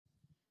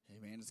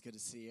It's good to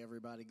see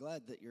everybody.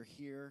 Glad that you're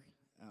here.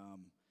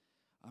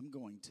 I'm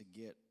going to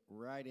get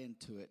right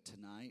into it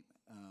tonight,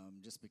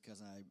 just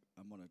because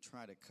I'm going to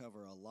try to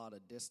cover a lot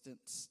of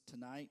distance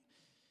tonight.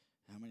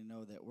 How many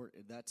know that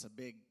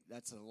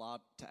that's a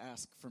lot to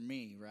ask for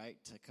me, right?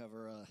 To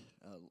cover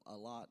a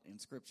lot in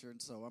Scripture, and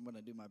so I'm going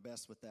to do my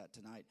best with that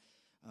tonight.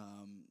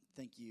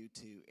 Thank you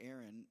to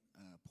Aaron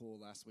Poole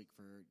last week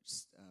for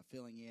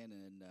filling in,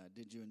 and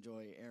did you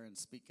enjoy Aaron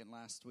speaking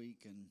last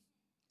week? And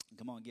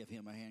come on, give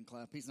him a hand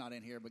clap. He's not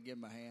in here, but give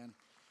him a hand.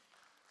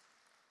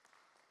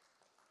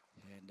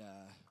 And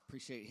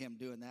appreciate him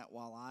doing that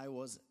while I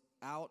was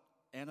out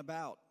and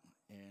about.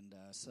 And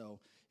so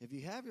if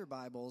you have your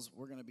Bibles,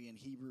 we're going to be in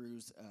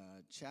Hebrews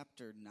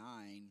chapter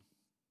 9.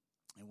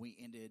 And we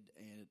ended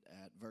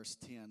at verse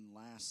 10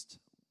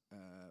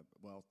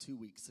 2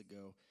 weeks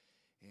ago.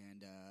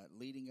 And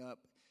leading up,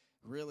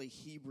 really,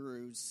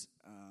 Hebrews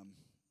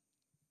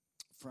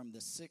from the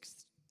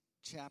 6th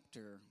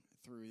chapter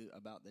through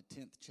about the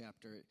 10th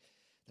chapter,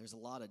 there's a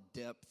lot of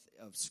depth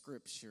of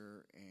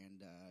Scripture,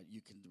 and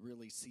you can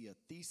really see a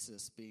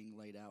thesis being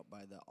laid out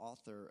by the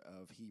author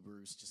of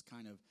Hebrews, just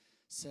kind of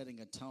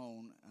setting a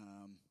tone.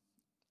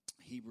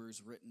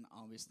 Hebrews written,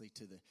 obviously,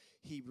 to the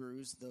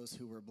Hebrews, those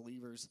who were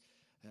believers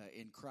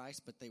in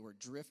Christ, but they were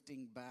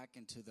drifting back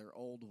into their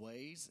old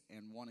ways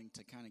and wanting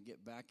to kind of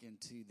get back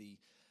into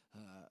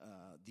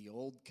the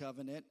old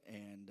covenant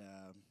and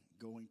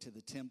going to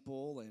the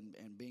temple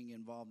and being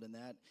involved in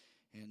that.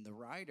 And the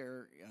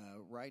writer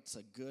writes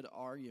a good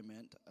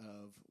argument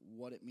of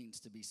what it means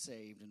to be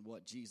saved and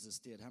what Jesus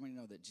did. How many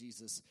know that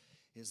Jesus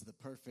is the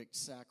perfect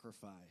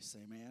sacrifice?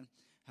 Amen.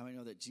 How many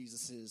know that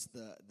Jesus is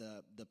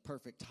the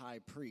perfect high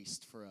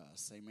priest for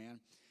us? Amen.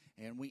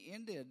 And we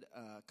ended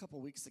a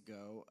couple weeks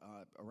ago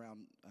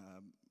around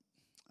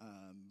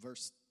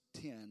verse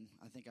 10.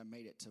 I think I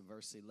made it to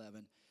verse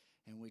 11.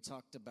 And we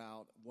talked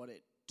about what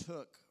it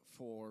took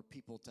for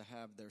people to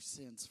have their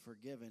sins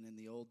forgiven in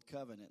the Old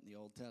Covenant, in the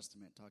Old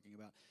Testament, talking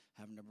about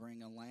having to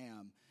bring a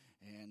lamb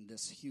and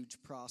this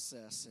huge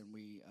process. And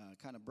we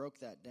kind of broke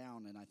that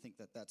down, and I think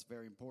that that's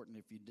very important.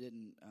 If you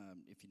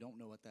don't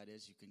know what that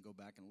is, you can go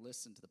back and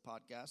listen to the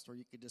podcast, or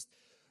you could just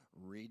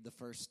read the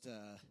first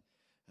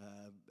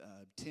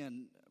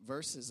 10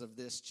 verses of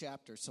this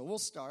chapter. So we'll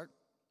start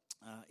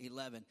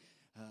 11.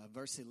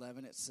 Verse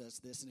 11, it says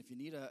this, and if you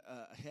need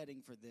a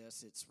heading for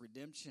this, it's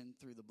redemption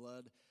through the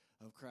blood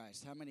of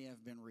Christ. How many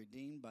have been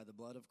redeemed by the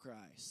blood of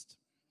Christ?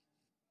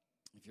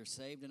 If you're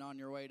saved and on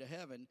your way to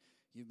heaven,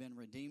 you've been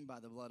redeemed by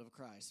the blood of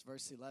Christ.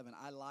 Verse 11,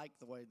 I like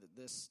the way that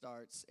this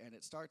starts, and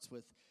it starts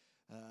with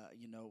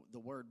the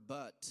word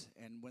but.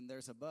 And when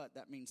there's a but,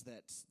 that means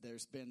that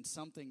there's been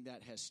something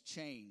that has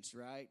changed,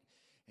 right?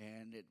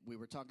 And we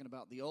were talking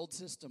about the old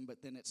system,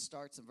 but then it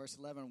starts in verse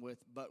 11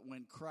 with, but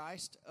when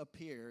Christ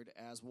appeared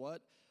as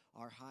what?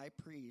 Our high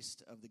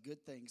priest of the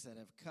good things that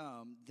have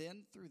come,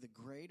 then through the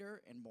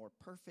greater and more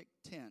perfect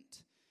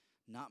tent,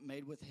 not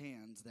made with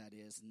hands, that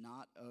is,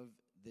 not of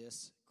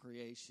this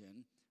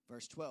creation.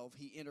 Verse 12,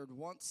 he entered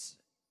once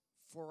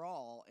for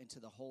all into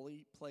the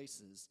holy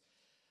places,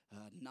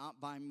 not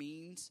by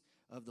means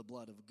of the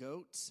blood of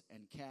goats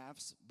and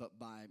calves, but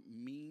by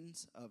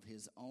means of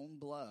his own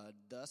blood,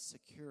 thus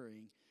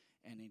securing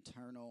an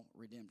eternal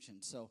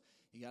redemption. So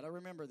you got to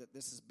remember that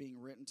this is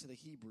being written to the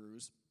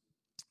Hebrews,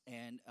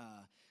 and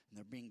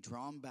they're being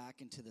drawn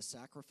back into the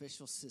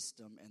sacrificial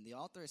system. And the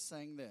author is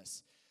saying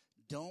this,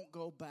 don't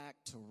go back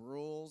to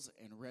rules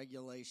and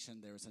regulation.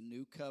 There's a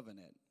new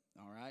covenant,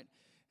 all right?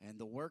 And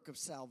the work of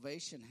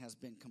salvation has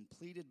been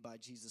completed by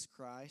Jesus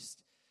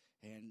Christ.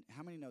 And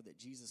how many know that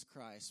Jesus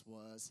Christ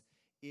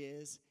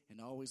is,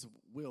 and always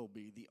will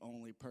be the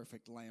only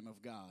perfect Lamb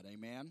of God?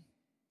 Amen?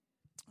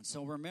 And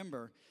so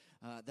remember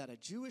that a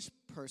Jewish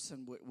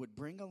person would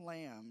bring a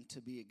lamb to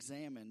be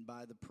examined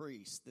by the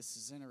priest. This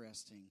is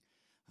interesting.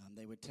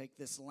 They would take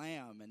this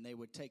lamb and they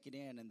would take it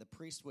in, and the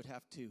priest would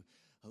have to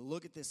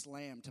look at this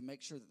lamb to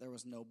make sure that there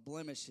was no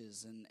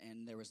blemishes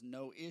and there was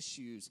no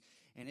issues.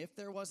 And if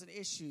there was an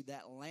issue,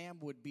 that lamb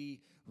would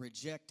be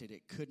rejected.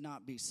 It could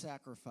not be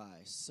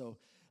sacrificed. So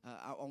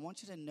I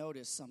want you to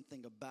notice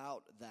something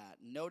about that.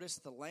 Notice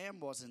the lamb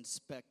was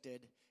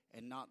inspected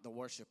and not the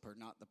worshiper,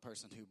 not the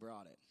person who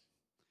brought it.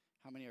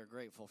 How many are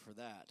grateful for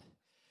that?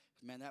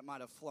 Man, that might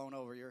have flown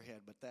over your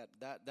head, but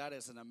that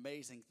is an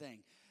amazing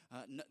thing.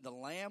 The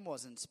lamb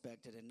was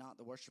inspected and not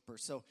the worshiper.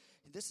 So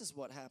this is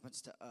what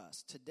happens to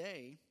us.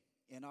 Today,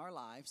 in our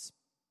lives,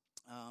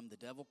 the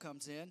devil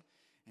comes in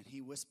and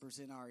he whispers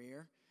in our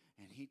ear,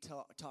 and he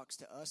talks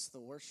to us, the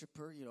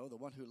worshiper, the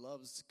one who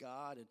loves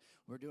God, and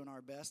we're doing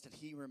our best. And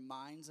he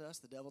reminds us,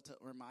 the devil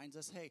reminds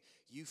us, hey,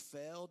 you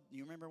failed. Do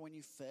you remember when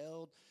you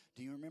failed?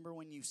 Do you remember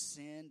when you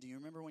sinned? Do you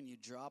remember when you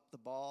dropped the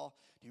ball?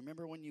 Do you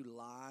remember when you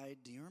lied?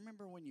 Do you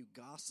remember when you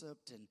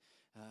gossiped and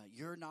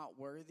you're not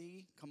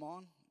worthy? Come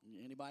on.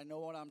 Anybody know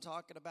what I'm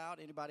talking about?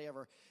 Anybody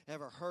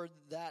ever heard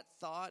that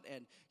thought?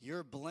 And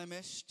you're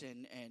blemished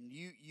and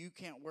you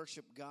can't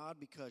worship God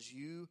because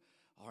you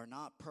are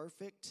not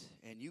perfect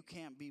and you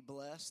can't be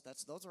blessed.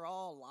 Those are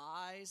all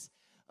lies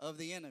of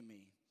the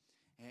enemy.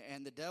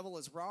 And the devil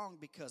is wrong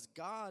because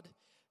God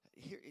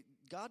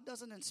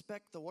doesn't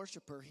inspect the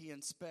worshiper, he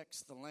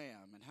inspects the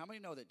lamb. And how many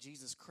know that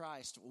Jesus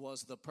Christ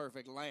was the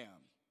perfect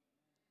lamb?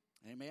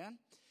 Amen?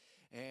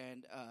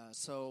 And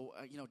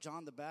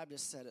John the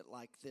Baptist said it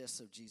like this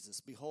of Jesus.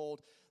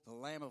 Behold, the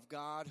Lamb of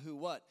God who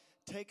what?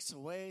 Takes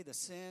away the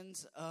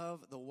sins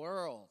of the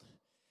world.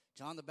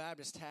 John the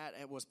Baptist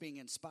was being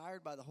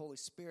inspired by the Holy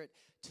Spirit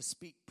to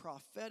speak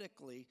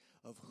prophetically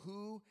of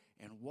who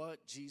and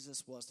what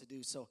Jesus was to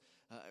do. So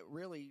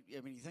really,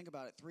 I mean, you think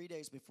about it, 3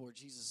 days before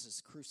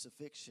Jesus'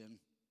 crucifixion,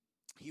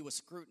 he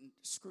was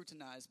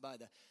scrutinized by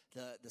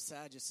the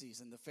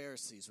Sadducees and the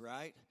Pharisees,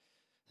 right?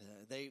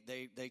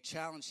 They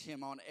challenged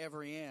him on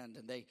every end,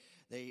 and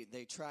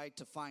they tried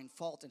to find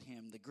fault in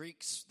him. The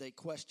Greeks, they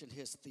questioned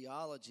his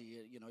theology.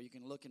 You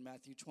can look in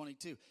Matthew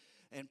 22.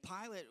 And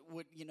Pilate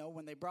would,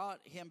 when they brought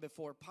him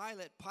before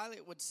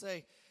Pilate would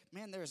say,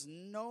 man, there's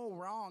no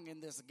wrong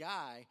in this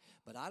guy,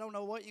 but I don't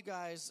know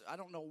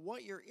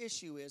what your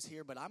issue is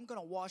here, but I'm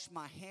going to wash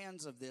my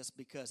hands of this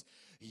because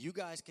you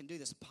guys can do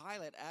this.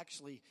 Pilate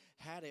actually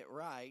had it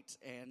right,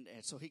 and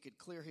so he could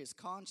clear his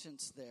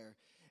conscience there.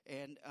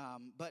 And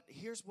but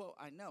here's what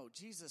I know.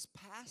 Jesus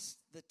passed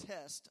the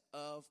test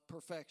of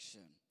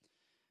perfection.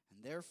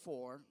 And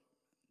therefore,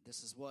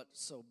 this is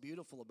what's so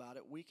beautiful about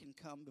it. We can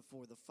come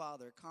before the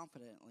Father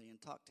confidently and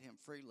talk to him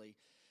freely,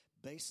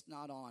 based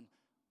not on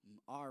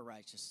our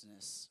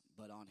righteousness,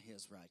 but on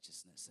his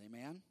righteousness.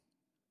 Amen?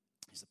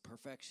 He's the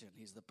perfection.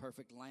 He's the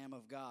perfect Lamb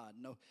of God.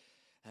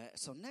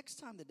 So next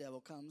time the devil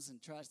comes and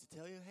tries to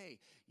tell you, hey,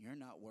 you're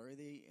not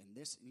worthy, and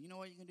this, you know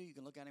what you can do? You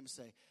can look at him and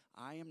say,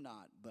 I am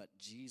not, but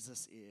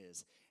Jesus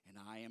is, and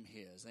I am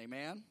his.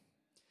 Amen?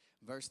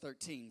 Verse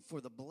 13,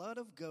 for the blood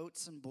of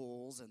goats and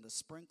bulls and the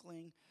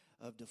sprinkling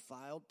of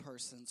defiled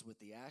persons with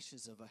the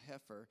ashes of a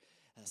heifer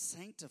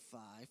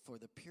sanctify for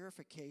the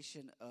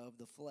purification of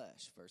the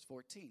flesh. Verse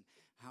 14,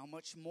 how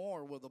much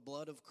more will the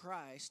blood of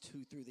Christ,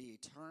 who through the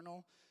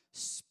eternal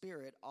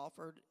Spirit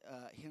offered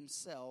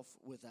himself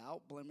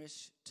without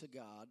blemish to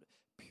God,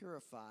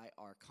 purify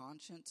our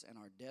conscience and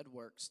our dead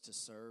works to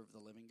serve the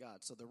living God.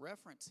 So the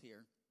reference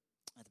here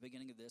at the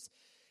beginning of this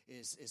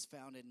is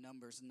found in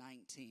Numbers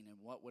 19, and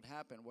what would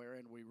happen,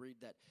 wherein we read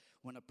that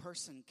when a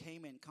person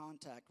came in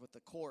contact with the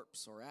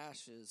corpse or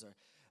ashes or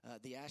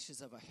the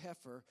ashes of a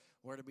heifer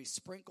were to be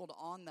sprinkled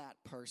on that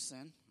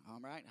person. All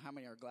right, how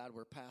many are glad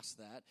we're past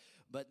that?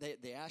 But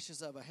the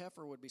ashes of a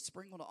heifer would be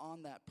sprinkled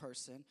on that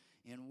person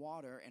in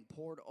water and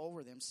poured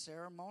over them,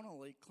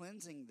 ceremonially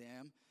cleansing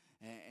them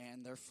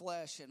and their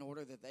flesh in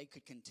order that they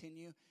could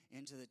continue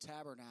into the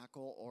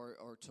tabernacle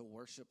or to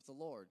worship the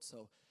Lord.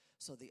 So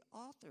the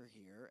author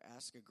here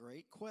asks a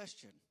great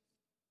question.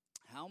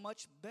 How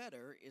much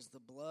better is the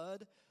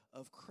blood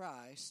of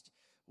Christ,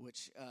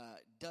 which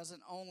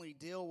doesn't only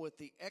deal with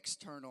the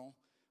external,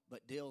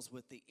 but deals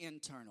with the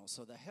internal?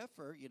 So the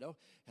heifer,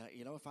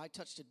 if I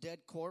touched a dead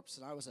corpse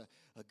and I was a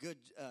good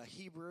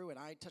Hebrew and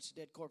I touched a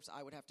dead corpse,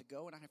 I would have to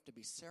go and I have to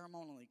be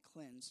ceremonially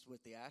cleansed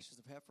with the ashes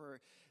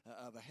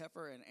of a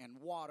heifer and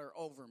water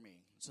over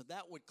me. So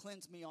that would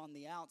cleanse me on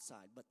the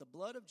outside. But the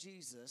blood of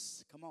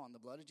Jesus, come on, the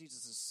blood of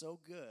Jesus is so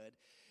good,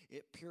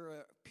 it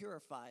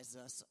purifies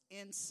us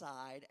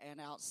inside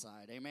and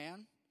outside.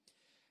 Amen?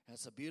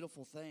 That's a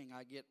beautiful thing.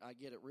 I get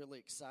it really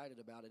excited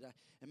about it.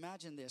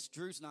 Imagine this.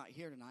 Drew's not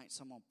here tonight,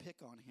 so I'm going to pick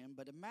on him.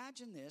 But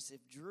imagine this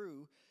if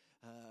Drew,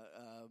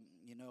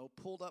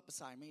 pulled up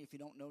beside me. If you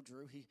don't know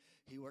Drew,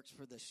 he works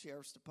for the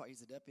sheriff's department.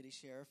 He's a deputy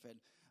sheriff.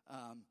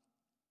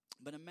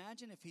 But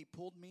imagine if he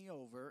pulled me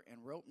over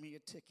and wrote me a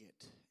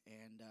ticket.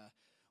 And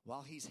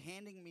while he's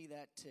handing me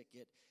that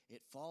ticket,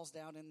 it falls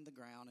down in the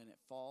ground and it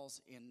falls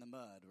in the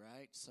mud,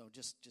 right? So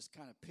just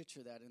kind of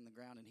picture that in the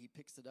ground, and he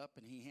picks it up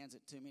and he hands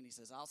it to me and he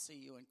says, I'll see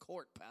you in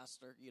court,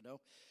 Pastor,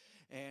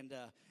 And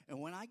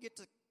when I get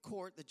to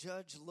court, the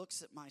judge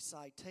looks at my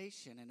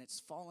citation and it's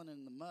fallen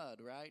in the mud,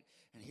 right?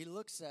 And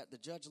the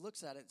judge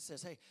looks at it and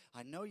says, hey,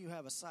 I know you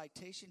have a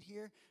citation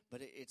here,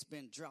 but it's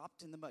been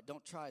dropped in the mud.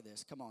 Don't try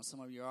this. Come on, some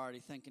of you are already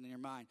thinking in your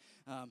mind.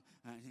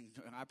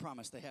 I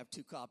promise they have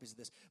 2 copies of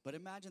this. But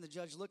imagine the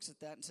judge looks at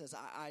that and says,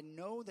 I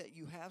know that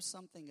you have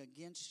something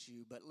against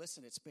you, but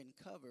listen, it's been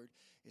covered.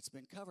 It's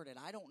been covered, and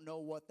I don't know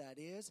what that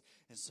is,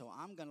 and so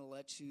I'm going to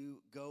let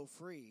you go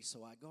free.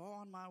 So I go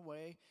on my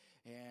way.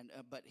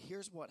 But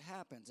here's what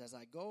happens. As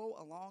I go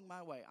along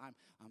my way,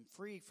 I'm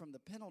free from the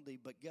penalty,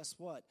 but guess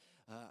what?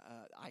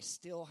 I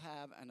still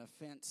have an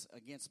offense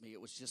against me. It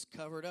was just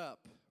covered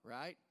up,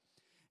 right?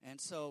 And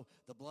so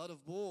the blood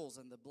of bulls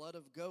and the blood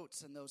of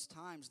goats in those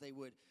times, they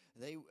would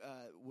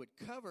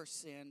cover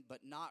sin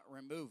but not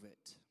remove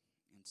it.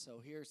 And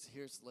so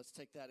here's let's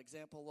take that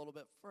example a little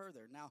bit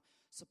further. Now,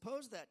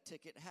 suppose that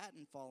ticket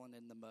hadn't fallen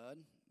in the mud.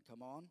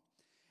 Come on.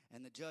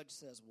 And the judge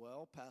says,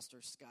 well, Pastor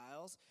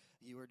Skiles,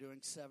 you were doing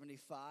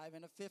 75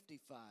 and a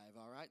 55,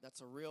 all right?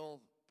 That's a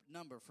real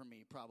number for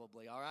me,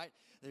 probably, all right?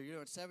 They're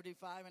doing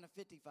 75 and a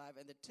 55,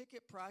 and the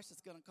ticket price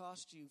is going to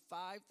cost you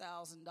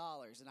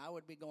 $5,000. And I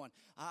would be going,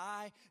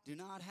 I do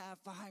not have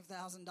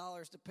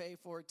 $5,000 to pay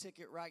for a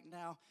ticket right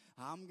now.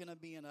 I'm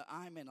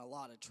in a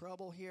lot of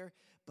trouble here.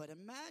 But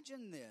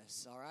imagine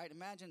this, all right?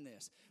 Imagine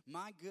this.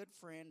 My good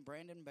friend,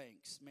 Brandon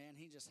Banks, man,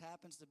 he just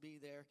happens to be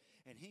there,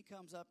 and he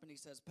comes up and he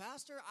says,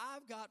 Pastor,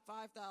 I've got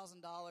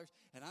 $5,000,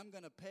 and I'm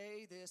going to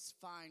pay this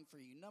fine for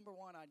you. Number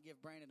one, I'd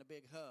give Brandon a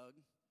big hug.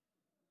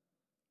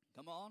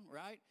 Come on,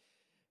 right?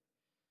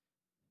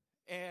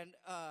 And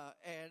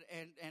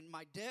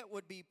my debt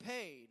would be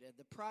paid.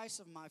 The price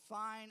of my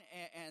fine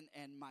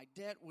and my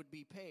debt would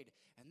be paid.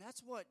 And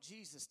that's what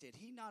Jesus did.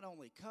 He not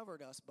only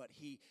covered us, but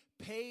he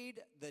paid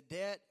the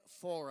debt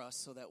for us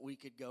so that we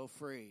could go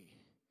free.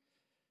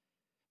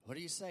 What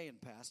are you saying,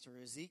 Pastor?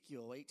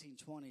 Ezekiel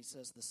 18:20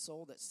 says, the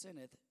soul that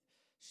sinneth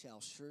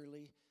shall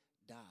surely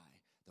die.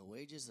 The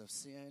wages of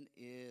sin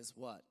is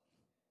what?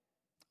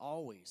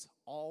 Always,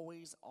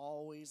 always,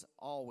 always,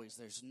 always.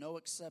 There's no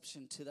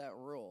exception to that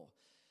rule.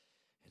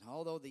 And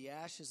although the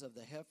ashes of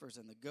the heifers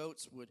and the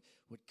goats would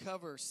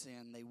cover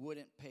sin, they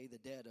wouldn't pay the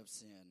debt of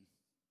sin.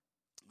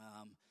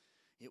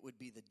 It would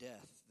be the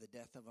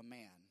death of a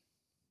man,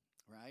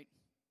 right?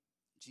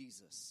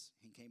 Jesus,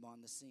 he came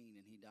on the scene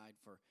and he died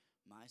for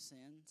my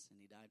sins, and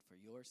he died for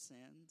your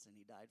sins, and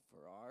he died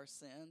for our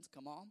sins.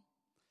 Come on.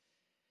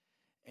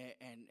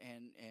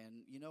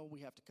 And you know,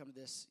 we have to come to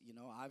this, you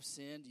know, I've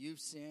sinned,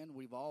 you've sinned,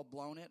 we've all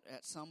blown it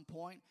at some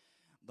point,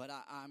 but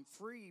I'm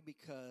free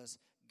because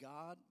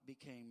God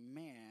became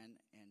man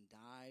and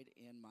died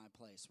in my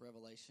place.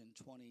 Revelation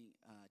 12:10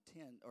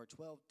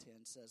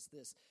 says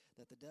this,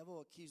 that the devil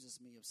accuses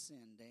me of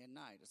sin day and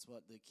night. It's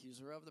what the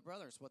accuser of the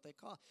brothers, what they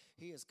call.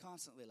 He is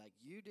constantly like,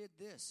 you did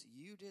this,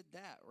 you did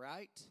that,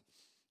 right?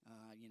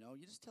 You know,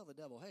 you just tell the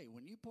devil, hey,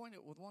 when you point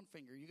it with one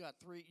finger, you got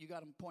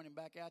them pointing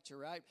back at you,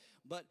 right?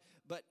 But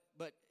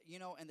you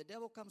know, and the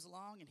devil comes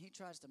along and he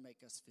tries to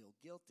make us feel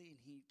guilty, and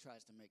he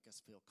tries to make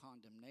us feel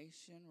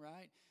condemnation,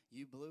 right?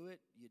 You blew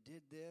it, you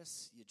did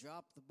this, you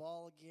dropped the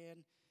ball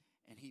again,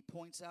 and he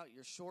points out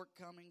your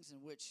shortcomings,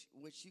 in which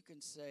you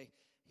can say,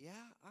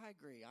 yeah, I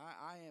agree.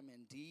 I am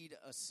indeed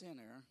a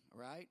sinner,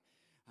 right?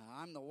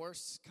 I'm the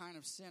worst kind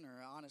of sinner.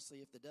 Honestly,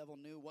 if the devil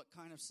knew what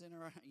kind of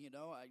sinner, you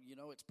know,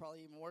 it's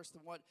probably even worse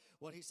than what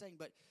he's saying.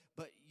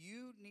 But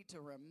you need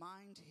to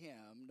remind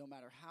him, no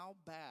matter how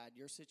bad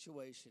your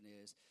situation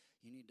is,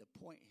 you need to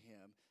point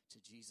him to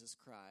Jesus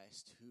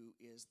Christ, who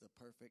is the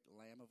perfect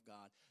Lamb of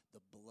God.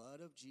 The blood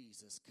of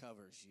Jesus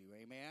covers you.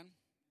 Amen?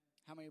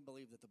 How many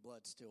believe that the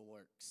blood still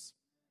works?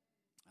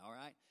 All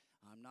right?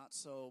 I'm not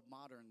so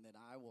modern that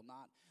I will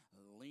not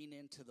lean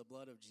into the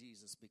blood of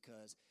Jesus,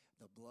 because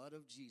the blood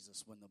of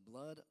Jesus, when the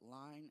blood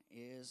line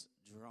is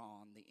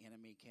drawn, the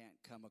enemy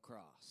can't come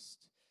across.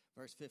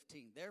 Verse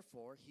 15,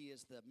 therefore, he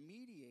is the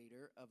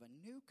mediator of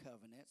a new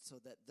covenant, so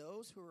that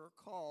those who are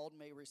called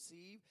may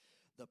receive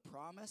the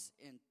promise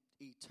in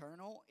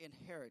eternal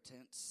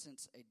inheritance,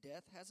 since a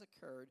death has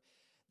occurred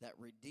that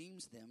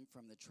redeems them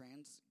from the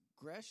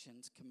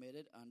transgressions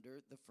committed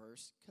under the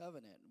first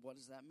covenant. What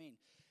does that mean?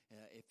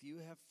 If you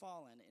have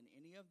fallen in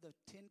any of the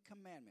 10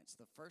 commandments,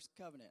 the first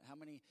covenant, how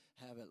many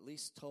have at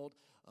least told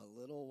a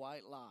little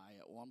white lie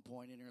at one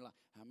point in your life?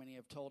 How many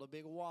have told a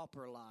big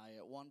whopper lie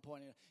at one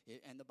point?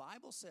 And the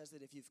Bible says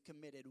that if you've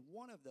committed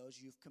one of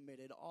those, you've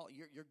committed all.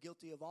 You're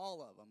guilty of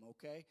all of them,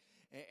 okay?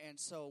 And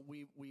so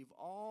we've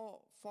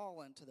all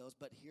fallen to those.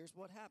 But here's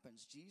what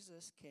happens.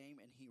 Jesus came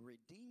and he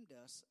redeemed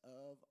us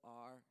of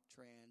our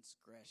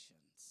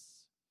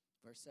transgressions.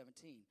 Verse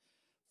 17.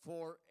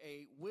 For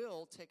a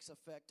will takes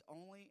effect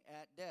only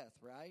at death,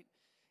 right?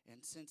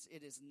 And since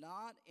it is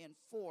not in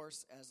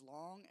force as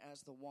long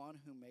as the one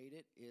who made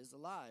it is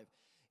alive.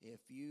 If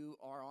you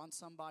are on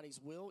somebody's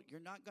will, you're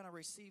not going to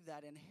receive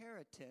that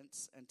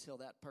inheritance until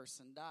that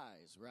person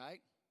dies, right?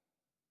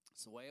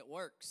 It's the way it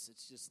works.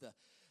 It's just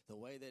the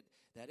way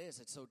that is.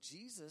 And so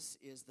Jesus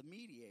is the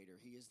mediator.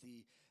 He is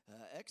the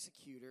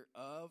executor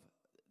of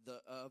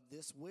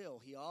this will.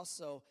 He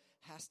also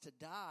has to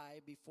die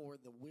before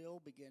the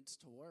will begins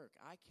to work.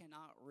 I can't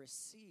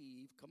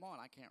receive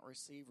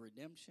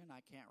redemption. I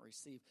can't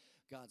receive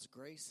God's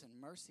grace and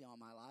mercy on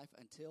my life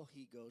until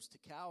he goes to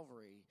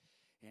Calvary.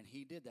 And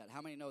he did that.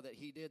 How many know that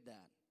he did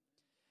that?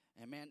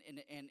 Amen.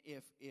 And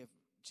if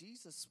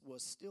Jesus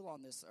was still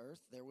on this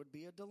earth, there would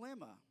be a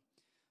dilemma.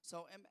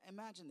 So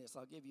imagine this.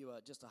 I'll give you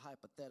just a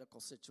hypothetical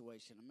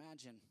situation.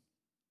 Imagine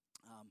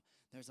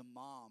there's a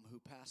mom who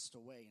passed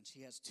away, and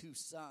she has 2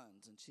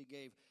 sons, and she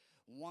gave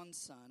one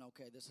son,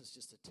 okay, this is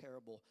just a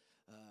terrible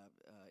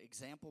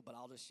example, but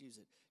I'll just use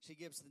it. She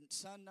gives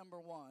son number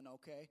 1,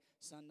 okay,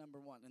 son number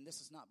 1, and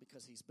this is not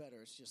because he's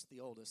better, it's just the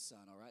oldest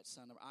son, all right?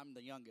 I'm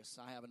the youngest,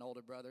 I have an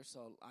older brother,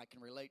 so I can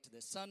relate to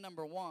this. Son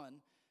number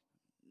 1,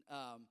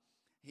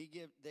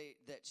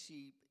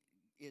 she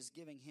is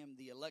giving him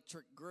the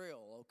electric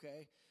grill,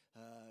 okay?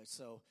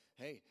 So,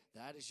 hey,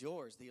 that is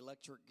yours, the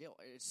electric grill.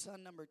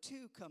 Son number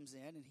 2 comes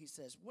in and he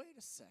says, wait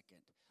a second,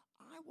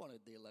 I wanted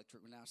the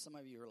electric. Now, some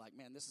of you are like,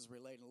 man, this is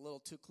relating a little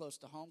too close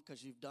to home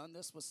because you've done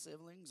this with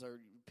siblings, or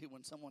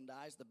when someone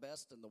dies, the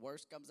best and the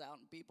worst comes out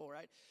in people,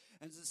 right?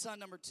 And son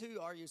number 2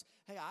 argues,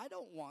 hey, I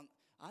don't want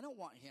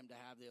him to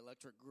have the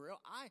electric grill.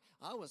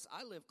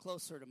 I live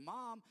closer to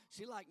mom.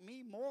 She liked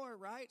me more,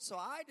 right? So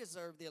I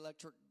deserve the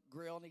electric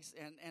grill.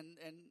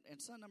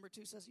 And son number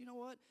 2 says, you know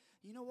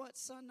what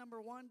son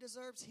number 1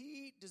 deserves?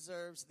 He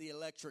deserves the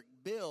electric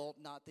bill,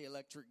 not the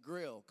electric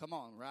grill. Come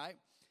on, right?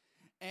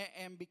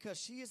 And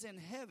because she is in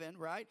heaven,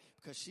 right,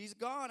 because she's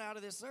gone out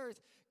of this earth,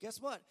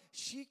 guess what?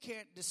 She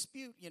can't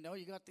dispute, you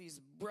got these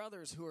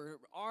brothers who are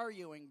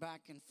arguing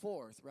back and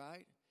forth,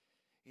 right?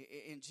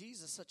 In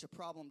Jesus, such a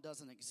problem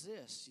doesn't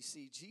exist. You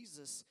see,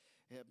 Jesus,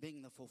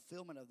 being the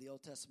fulfillment of the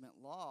Old Testament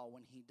law,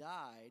 when he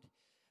died,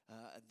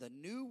 the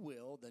new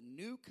will, the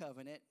new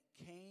covenant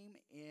came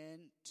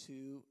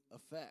into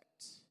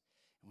effect.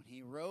 When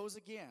he rose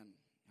again,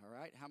 all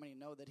right, how many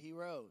know that he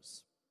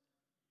rose?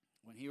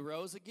 When he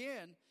rose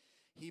again,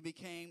 he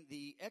became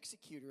the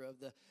executor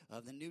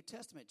of the New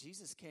Testament.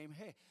 Jesus came,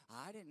 hey,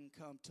 I didn't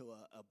come to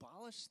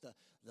abolish the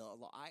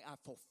law. I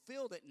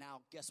fulfilled it.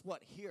 Now, guess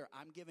what? Here,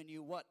 I'm giving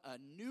you what? A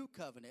new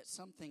covenant,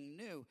 something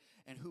new,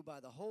 and who by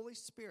the Holy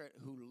Spirit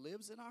who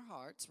lives in our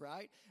hearts,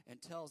 right,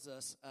 and tells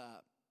us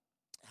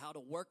how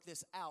to work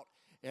this out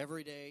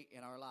every day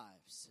in our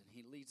lives. And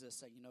he leads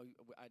us,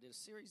 I did a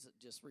series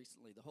just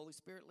recently. The Holy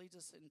Spirit leads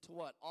us into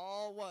what?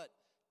 All what?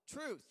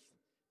 Truth.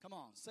 Come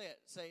on, say it.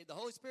 Say, the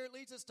Holy Spirit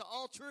leads us to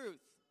all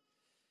truth.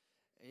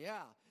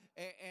 Yeah,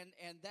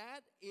 and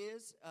that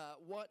is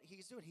what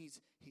he's doing.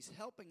 He's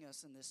helping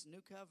us in this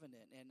new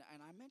covenant. And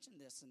I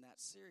mentioned this in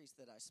that series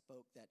that I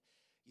spoke, that,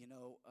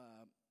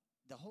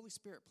 the Holy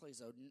Spirit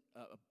plays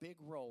a big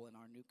role in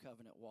our new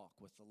covenant walk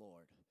with the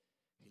Lord.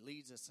 He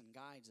leads us and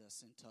guides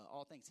us into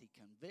all things. He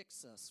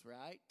convicts us,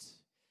 right?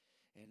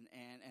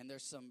 And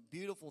there's some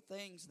beautiful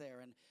things there.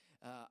 And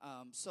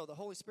so the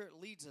Holy Spirit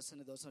leads us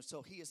into those.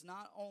 So he is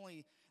not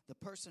only the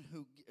person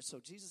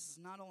Jesus is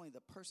not only the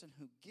person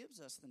who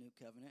gives us the new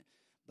covenant,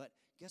 but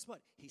guess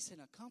what? He sent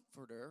a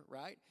comforter,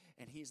 right?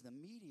 And he's the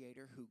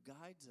mediator who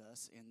guides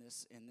us in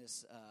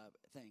this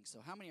thing. So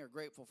how many are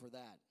grateful for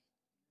that?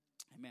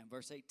 Amen.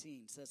 Verse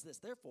 18 says this,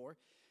 therefore,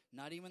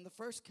 not even the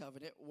first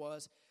covenant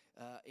was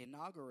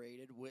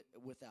inaugurated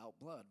without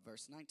blood.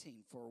 Verse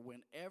 19, for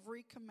when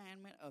every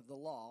commandment of the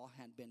law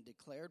had been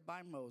declared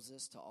by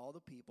Moses to all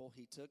the people,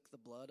 he took the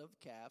blood of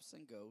calves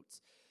and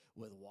goats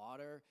with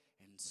water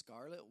and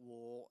scarlet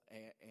wool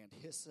and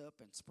hyssop,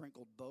 and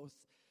sprinkled both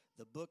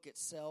the book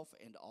itself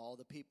and all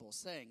the people,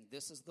 saying,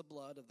 this is the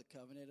blood of the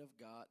covenant of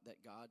God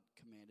that God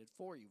commanded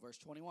for you. Verse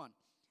 21,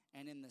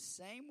 and in the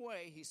same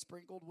way he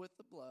sprinkled with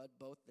the blood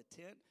both the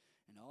tent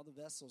and all the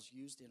vessels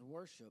used in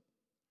worship.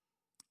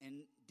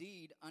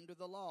 Indeed, under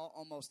the law,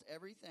 almost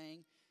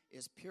everything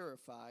is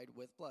purified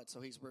with blood.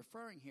 So he's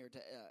referring here to,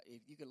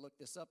 if you can look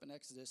this up in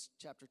Exodus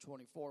chapter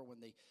 24, when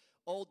the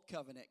old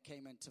covenant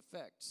came into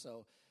effect.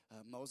 So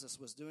Moses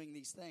was doing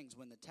these things.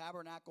 When the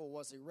tabernacle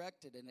was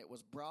erected and it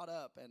was brought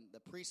up and the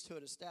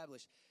priesthood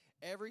established,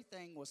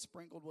 everything was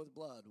sprinkled with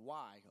blood.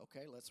 Why?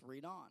 Okay, let's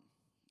read on.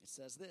 It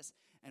says this,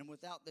 and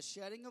without the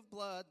shedding of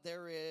blood,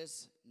 there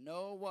is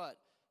no what?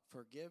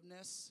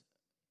 Forgiveness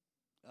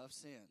of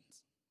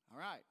sins. All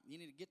right, you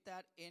need to get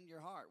that in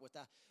your heart.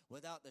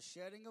 Without the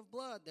shedding of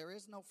blood, there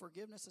is no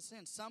forgiveness of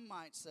sins. Some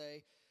might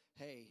say,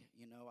 hey,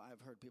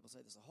 I've heard people say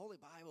this, the Holy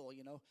Bible,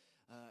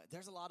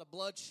 there's a lot of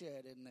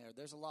bloodshed in there.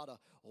 There's a lot of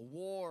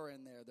war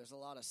in there. There's a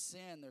lot of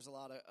sin. There's a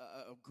lot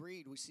of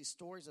greed. We see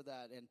stories of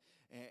that, and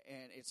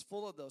it's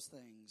full of those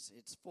things.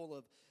 It's full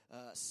of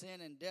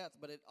sin and death,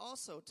 but it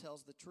also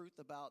tells the truth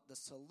about the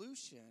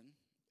solution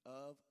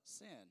of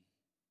sin,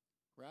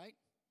 right?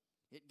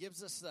 It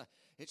gives us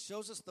it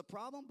shows us the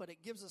problem, but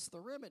it gives us the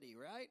remedy,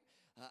 right?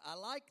 I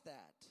like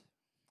that.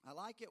 I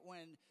like it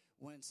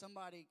when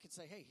somebody could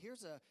say, hey,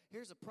 here's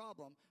a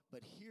problem,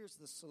 but here's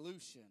the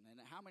solution. And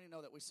how many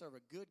know that we serve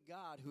a good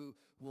God who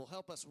will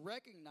help us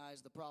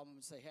recognize the problem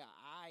and say, hey,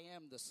 I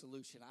am the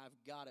solution. I've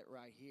got it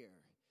right here.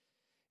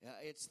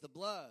 It's the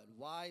blood.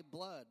 Why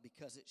blood?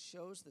 Because it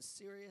shows the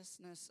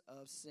seriousness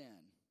of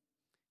sin.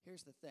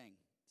 Here's the thing.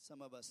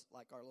 Some of us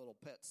like our little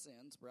pet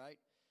sins, right?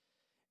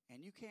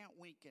 And you can't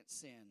wink at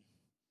sin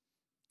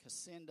because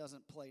sin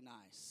doesn't play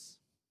nice.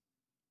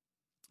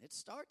 It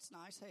starts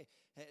nice. Hey,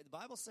 the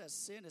Bible says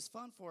sin is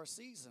fun for a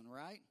season,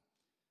 right?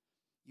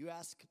 You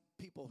ask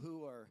people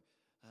who are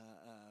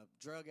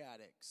drug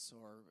addicts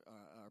or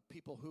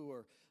people who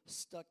are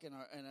stuck in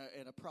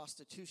a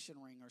prostitution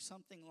ring or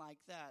something like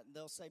that, and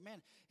they'll say,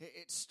 man,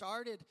 it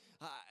started,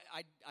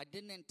 I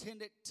didn't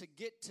intend it to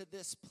get to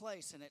this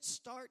place, and it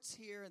starts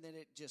here, and then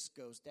it just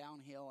goes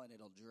downhill, and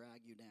it'll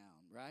drag you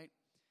down, right?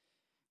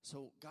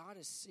 So God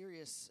is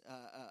serious.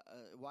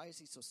 Why is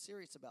he so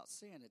serious about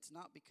sin? It's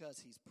not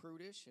because he's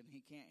prudish and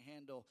he can't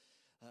handle,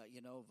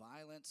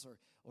 violence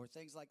or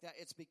things like that.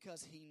 It's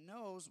because he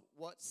knows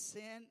what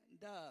sin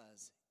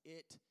does.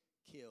 It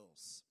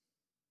kills.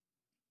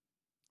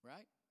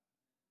 Right?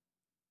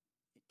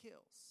 It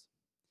kills.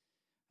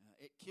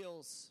 It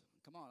kills,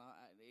 come on,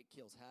 it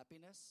kills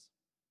happiness.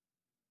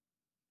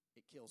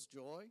 It kills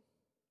joy.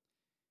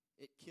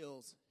 It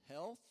kills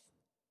health.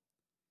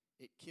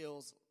 It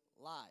kills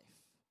life.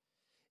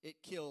 It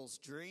kills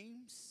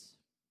dreams.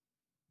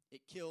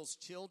 It kills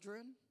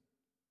children.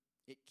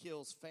 It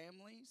kills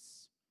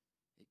families.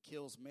 It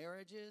kills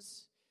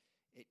marriages.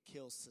 It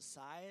kills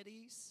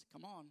societies.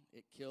 Come on.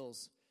 It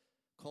kills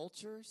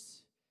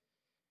cultures.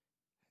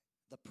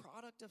 The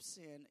product of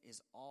sin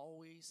is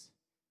always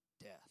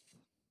death.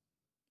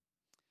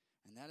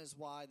 And that is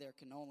why there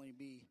can only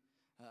be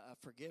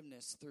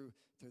forgiveness through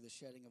the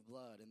shedding of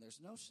blood. And there's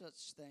no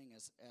such thing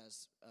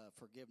as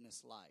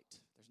forgiveness light.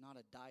 There's not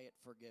a diet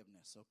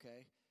forgiveness,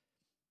 okay?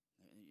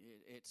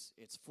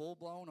 It's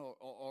full-blown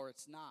or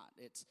it's not.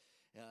 It's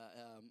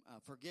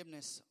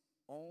forgiveness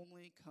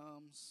only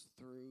comes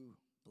through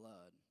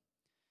blood.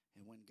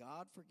 And when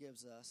God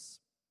forgives us,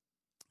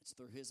 it's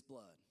through his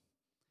blood.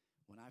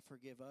 When I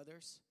forgive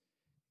others,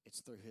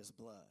 it's through his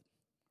blood,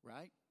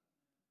 right?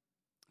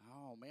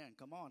 Oh, man,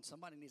 come on.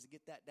 Somebody needs to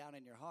get that down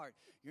in your heart.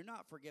 You're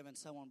not forgiving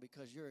someone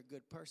because you're a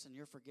good person.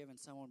 You're forgiving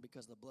someone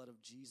because the blood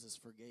of Jesus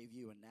forgave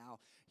you, and now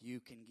you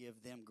can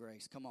give them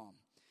grace. Come on.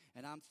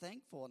 And I'm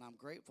thankful and I'm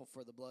grateful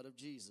for the blood of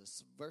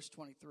Jesus. Verse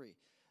 23.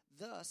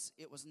 Thus,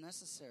 it was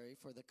necessary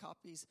for the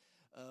copies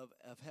of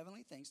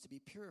heavenly things to be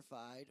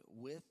purified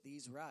with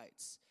these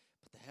rites,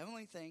 but the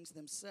heavenly things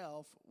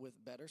themselves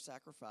with better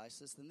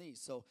sacrifices than these.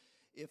 So,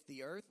 if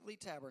the earthly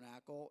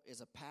tabernacle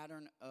is a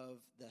pattern of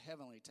the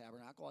heavenly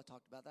tabernacle, I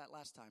talked about that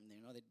last time. You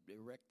know, they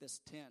erect this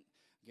tent,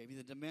 gave you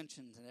the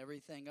dimensions and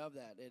everything of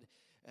that.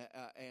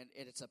 And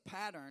it's a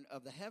pattern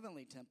of the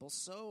heavenly temple.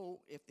 So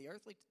if the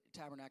earthly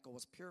tabernacle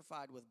was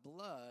purified with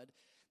blood,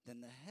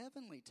 then the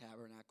heavenly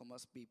tabernacle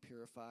must be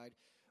purified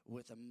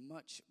with a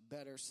much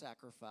better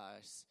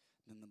sacrifice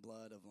than the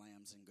blood of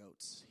lambs and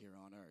goats here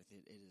on earth.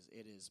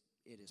 It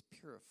is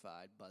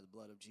purified by the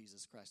blood of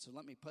Jesus Christ. So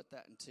let me put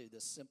that into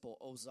this simple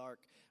Ozark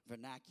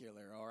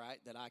vernacular, all right,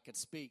 that I could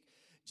speak.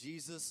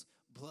 Jesus'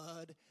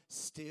 blood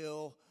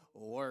still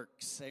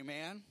works.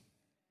 Amen?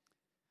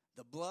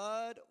 The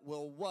blood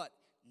will what?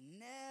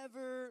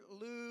 Never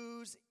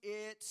lose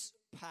its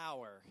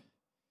power.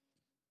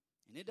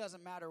 And it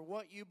doesn't matter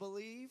what you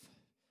believe,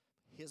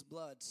 his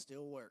blood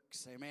still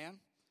works. Amen?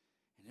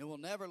 And it will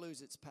never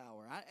lose its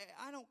power.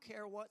 I don't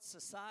care what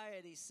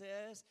society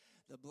says.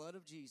 The blood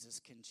of Jesus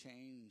can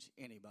change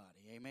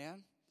anybody.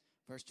 Amen?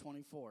 Verse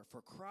 24.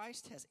 For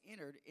Christ has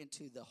entered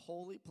into the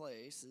holy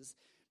places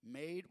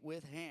made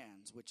with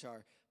hands, which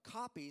are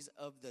copies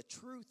of the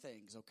true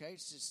things. Okay?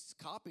 It's just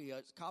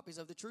copies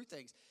of the true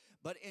things.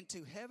 But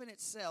into heaven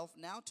itself,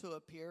 now to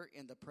appear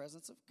in the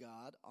presence of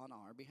God on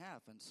our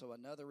behalf. And so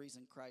another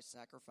reason Christ's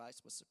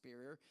sacrifice was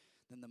superior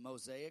than the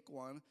Mosaic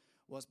one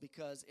was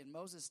because in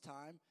Moses'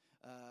 time,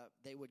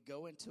 they would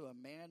go into a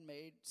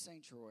man-made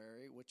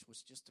sanctuary, which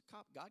was just a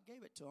copy. God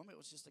gave it to them. It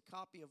was just a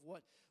copy of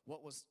what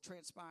was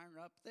transpiring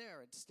up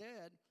there.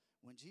 Instead,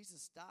 when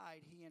Jesus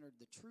died, he entered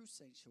the true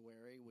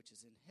sanctuary, which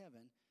is in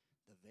heaven,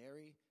 the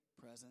very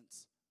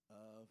presence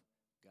of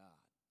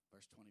God.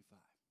 Verse 25.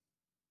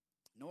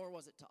 Nor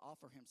was it to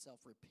offer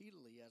himself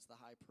repeatedly as the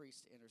high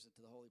priest enters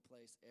into the holy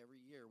place every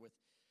year with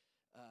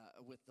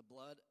the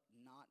blood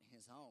not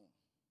his own.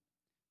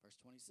 Verse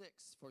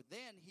 26. For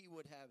then he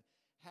would have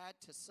had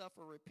to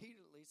suffer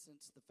repeatedly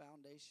since the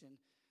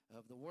foundation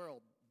of the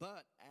world.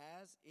 But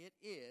as it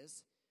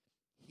is,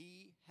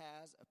 he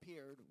has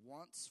appeared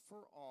once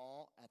for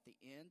all at the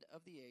end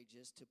of the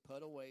ages to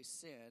put away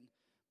sin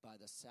by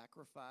the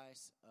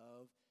sacrifice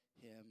of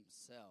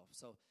himself.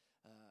 So,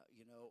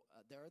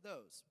 there are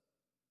those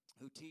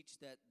who teach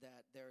that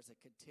there is a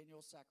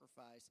continual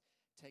sacrifice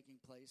taking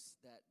place,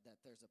 that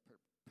there's a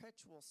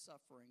perpetual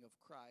suffering of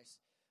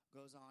Christ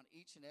goes on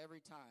each and every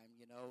time,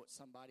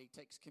 somebody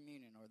takes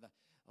communion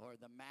or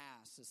the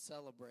Mass is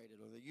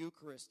celebrated or the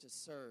Eucharist is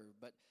served.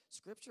 But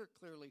Scripture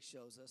clearly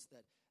shows us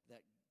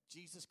that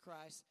Jesus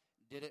Christ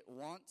did it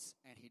once,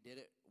 and he did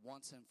it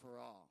once and for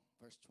all.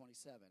 Verse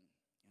 27,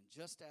 and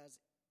just as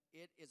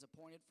it is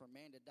appointed for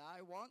man to die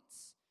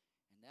once,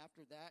 and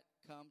after that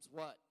comes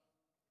what?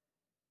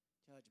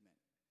 Judgment.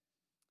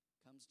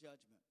 Comes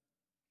judgment.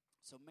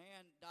 So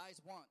man dies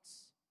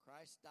once.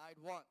 Christ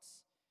died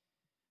once.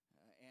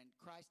 And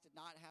Christ did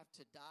not have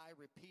to die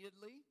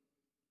repeatedly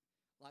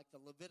like the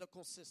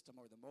Levitical system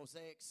or the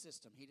Mosaic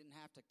system. He didn't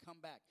have to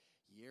come back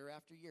year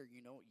after year.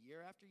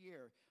 Year after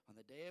year, on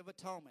the Day of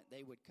Atonement,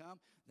 they would come.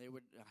 They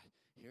would,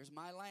 here's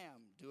my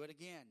lamb. Do it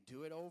again.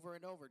 Do it over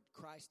and over.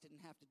 Christ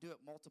didn't have to do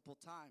it multiple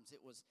times. It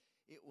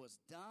was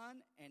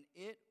done, and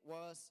it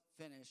was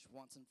finished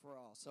once and for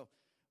all.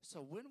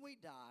 So when we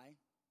die,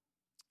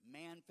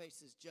 man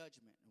faces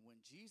judgment. And when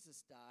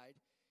Jesus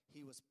died,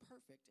 he was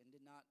perfect and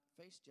did not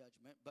face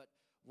judgment, but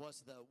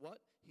was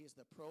he is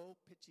the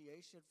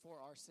propitiation for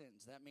our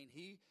sins. That means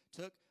he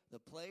took the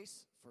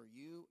place for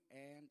you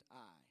and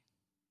I.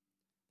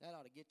 That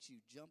ought to get you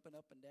jumping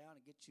up and down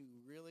and get you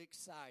really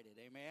excited.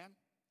 Amen?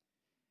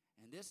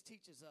 And this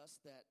teaches us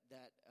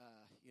that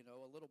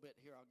a little bit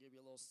here. I'll give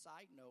you a little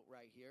side note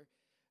right here.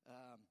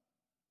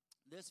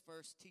 This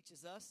verse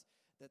teaches us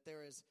that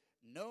there is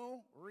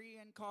no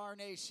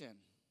reincarnation.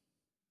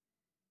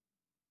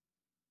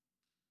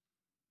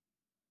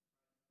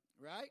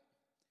 right?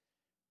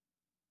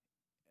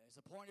 It's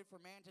appointed for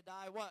man to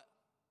die what?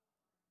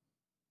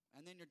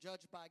 And then you're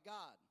judged by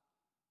God.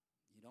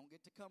 You don't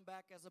get to come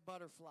back as a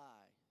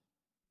butterfly,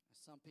 as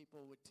some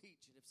people would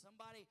teach. And if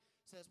somebody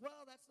says,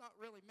 well, that's not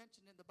really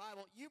mentioned in the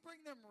Bible, you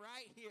bring them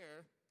right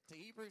here to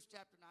Hebrews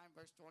chapter 9,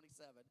 verse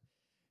 27,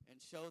 and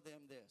show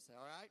them this,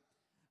 all right?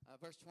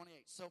 Verse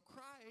 28, so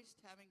Christ,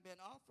 having been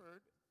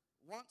offered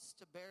once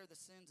to bear the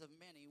sins of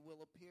many,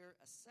 will appear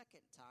a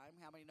second time.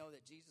 How many know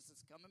that Jesus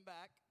is coming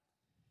back?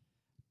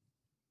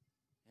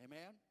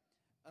 Amen.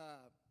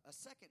 A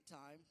second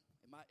time.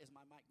 Is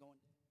my mic going?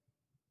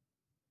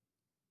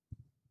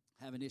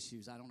 Having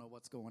issues. I don't know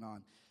what's going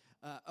on.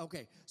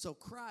 Okay, so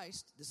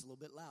Christ, this is a little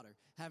bit louder,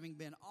 having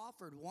been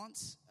offered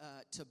once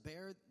to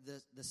bear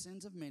the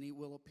sins of many,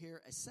 will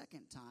appear a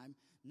second time,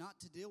 not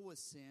to deal with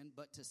sin,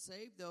 but to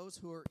save those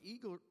who are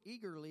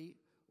eagerly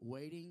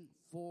waiting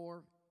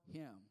for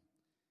him.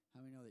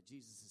 How many know that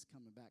Jesus is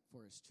coming back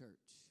for his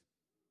church?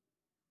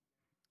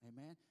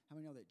 Amen. How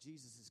many know that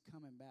Jesus is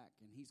coming back,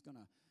 and he's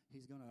gonna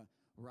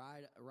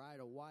ride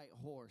a white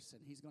horse,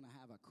 and he's gonna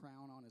have a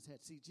crown on his head?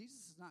 See,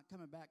 Jesus is not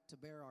coming back to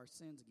bear our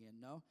sins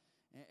again. No,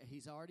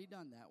 he's already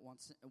done that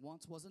once.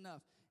 Once was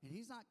enough, and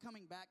he's not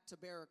coming back to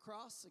bear a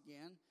cross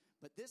again.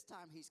 But this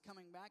time he's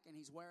coming back and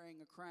he's wearing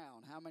a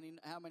crown. How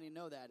many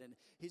know that? And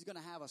he's going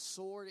to have a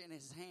sword in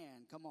his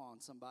hand. Come on,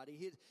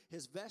 somebody.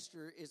 His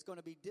vesture is going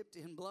to be dipped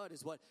in blood,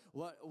 is what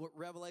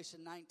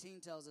Revelation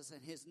 19 tells us.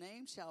 And his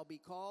name shall be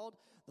called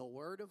the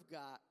Word of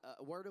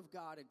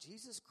God. And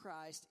Jesus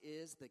Christ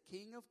is the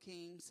King of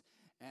Kings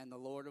and the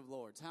Lord of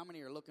Lords. How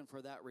many are looking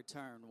for that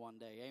return one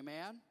day?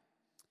 Amen.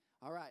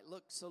 All right.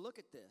 Look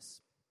at this.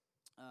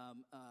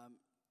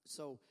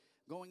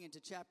 Going into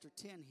chapter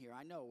 10 here,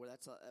 I know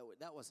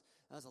that was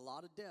a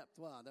lot of depth.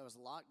 Wow, there was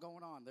a lot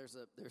going on. There's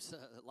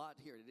a lot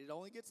here. It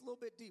only gets a little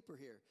bit deeper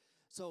here.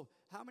 So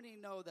how many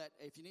know that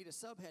if you need a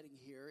subheading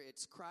here,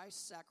 it's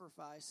Christ's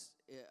sacrifice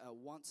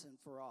once and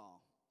for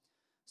all?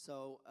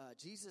 So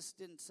Jesus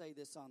didn't say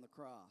this on the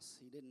cross.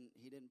 He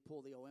didn't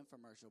pull the old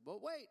infomercial.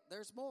 But wait,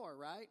 there's more,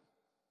 right?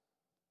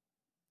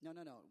 No.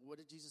 What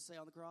did Jesus say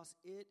on the cross?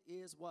 It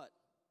is what?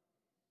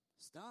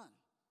 It's done.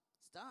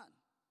 It's done.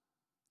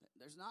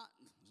 There's not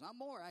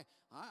more.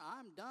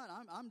 I'm done.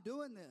 I'm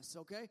doing this,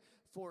 okay?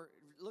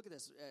 Look at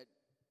this.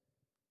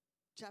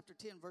 Chapter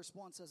 10, verse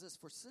 1 says this,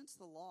 for since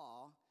the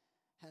law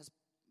has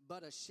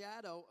but a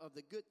shadow of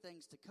the good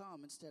things to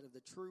come instead of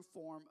the true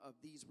form of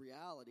these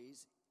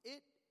realities,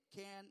 it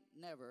can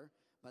never,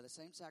 by the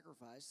same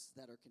sacrifice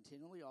that are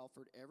continually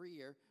offered every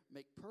year,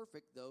 make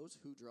perfect those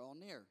who draw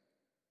near.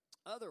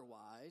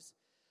 Otherwise,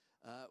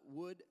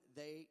 would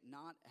they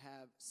not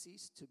have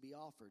ceased to be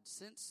offered,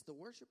 since the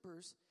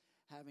worshipers,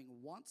 having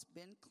once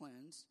been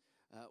cleansed,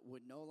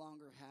 would no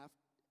longer have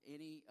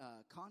any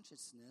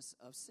consciousness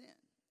of sin.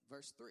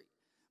 Verse 3.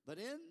 But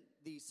in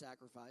these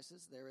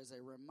sacrifices there is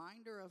a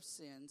reminder of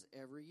sins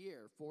every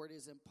year, for it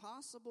is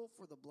impossible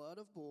for the blood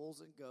of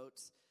bulls and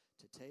goats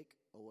to take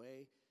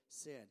away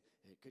sin.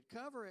 It could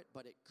cover it,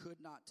 but it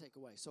could not take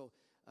away. So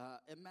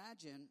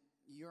imagine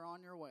you're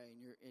on your way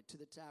and you're to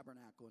the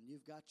tabernacle, and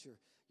you've got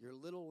your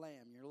little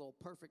lamb, your little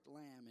perfect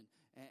lamb,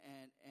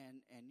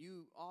 and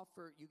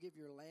you give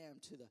your lamb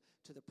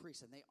to the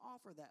priest, and they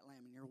offer that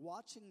lamb, and you're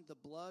watching the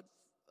blood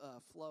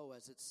flow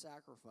as it's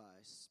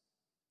sacrificed.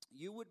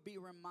 You would be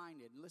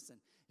reminded, listen,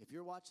 if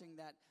you're watching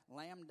that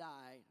lamb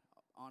die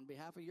on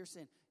behalf of your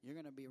sin, you're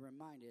going to be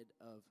reminded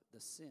of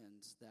the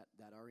sins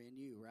that are in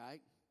you,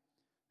 right?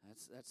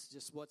 That's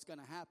just what's going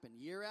to happen.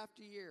 Year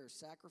after year,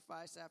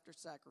 sacrifice after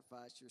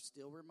sacrifice, you're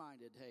still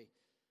reminded, hey,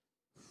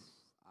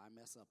 I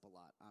mess up a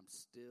lot. I'm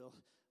still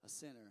a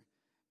sinner.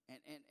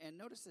 And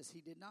notice this,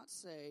 he did not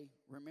say,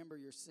 remember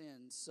your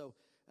sins. So,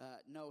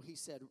 no, he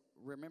said,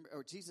 remember,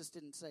 or Jesus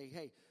didn't say,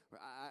 hey,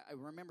 I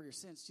remember your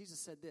sins. Jesus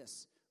said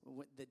this,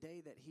 the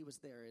day that he was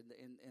there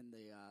in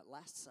the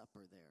Last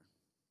Supper there.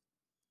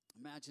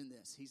 Imagine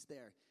this, he's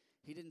there.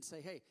 He didn't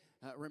say, hey,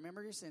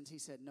 remember your sins. He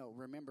said, no,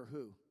 remember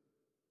who?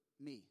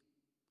 Me.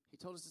 He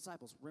told his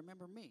disciples,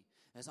 remember me.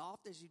 As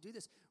often as you do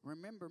this,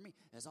 remember me.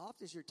 As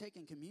often as you're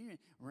taking communion,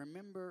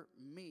 remember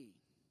me.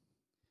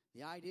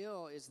 The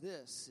ideal is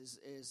this,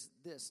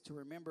 to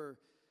remember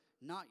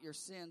not your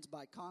sins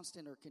by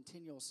constant or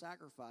continual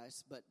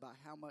sacrifice, but by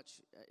how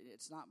much,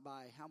 it's not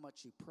by how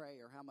much you pray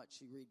or how much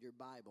you read your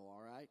Bible,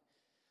 all right?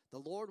 The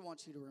Lord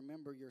wants you to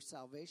remember your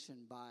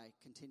salvation by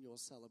continual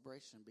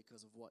celebration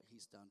because of what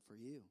he's done for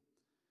you.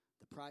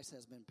 The price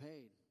has been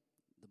paid.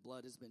 The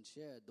blood has been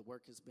shed. The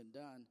work has been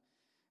done.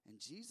 And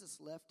Jesus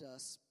left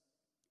us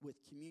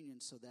with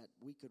communion so that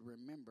we could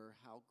remember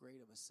how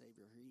great of a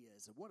Savior he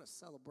is. And what a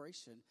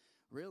celebration,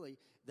 really,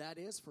 that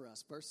is for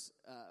us. Verse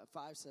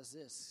 5 says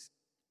this,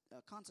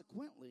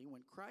 consequently,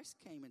 when Christ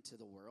came into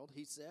the world,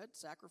 he said,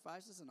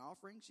 sacrifices and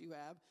offerings you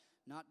have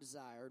not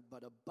desired,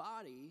 but a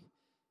body,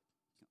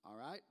 all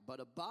right, but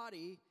a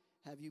body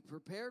have you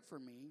prepared for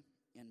me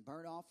in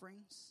burnt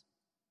offerings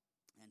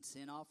and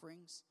sin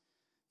offerings.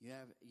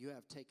 You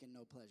have taken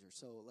no pleasure.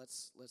 So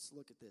let's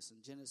look at this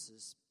in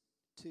Genesis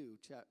 2,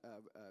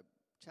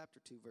 chapter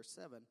 2, verse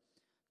 7.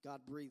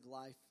 God breathed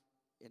life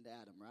into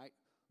Adam, right?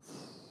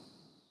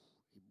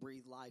 He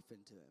breathed life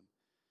into him.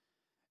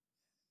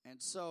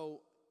 And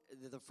so,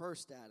 the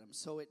first Adam.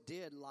 So it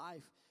did.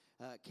 Life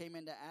came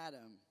into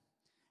Adam.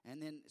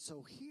 And then,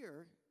 so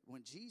here,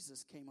 when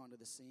Jesus came onto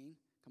the scene,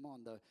 come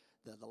on,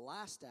 the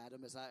last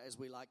Adam, as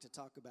we like to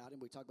talk about him,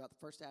 we talk about the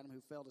first Adam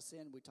who fell to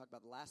sin. We talk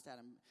about the last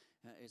Adam.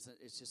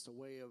 It's just a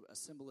way of a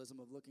symbolism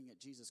of looking at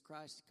Jesus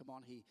Christ. Come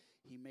on, he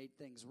made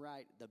things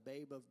right. The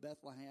babe of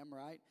Bethlehem,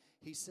 right?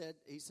 He said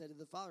to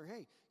the Father,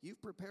 hey,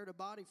 you've prepared a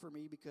body for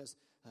me because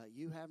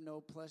you have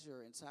no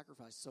pleasure in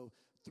sacrifice. So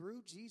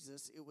through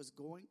Jesus, it was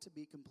going to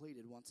be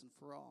completed once and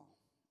for all.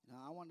 Now,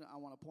 I want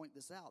to point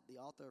this out. The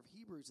author of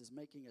Hebrews is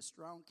making a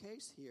strong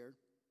case here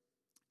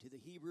to the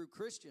Hebrew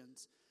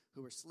Christians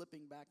who are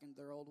slipping back into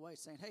their old ways,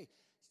 saying, hey,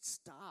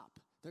 stop.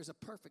 There's a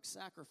perfect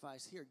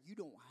sacrifice here. You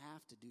don't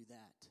have to do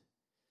that.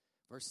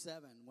 Verse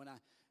 7,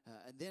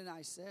 then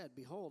I said,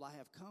 behold, I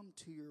have come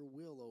to your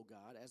will, O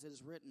God, as it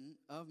is written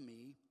of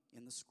me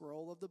in the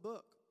scroll of the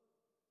book.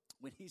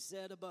 When he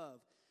said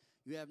above,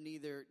 you have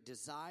neither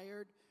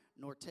desired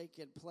nor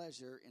taken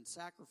pleasure in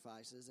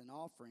sacrifices and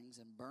offerings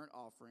and burnt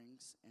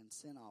offerings and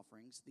sin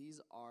offerings.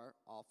 These are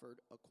offered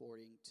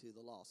according to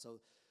the law.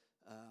 So,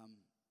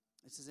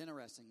 this is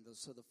interesting.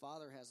 So the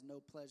Father has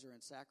no pleasure in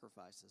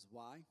sacrifices.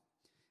 Why?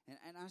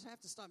 And I have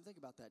to stop and think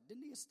about that.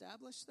 Didn't he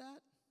establish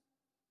that?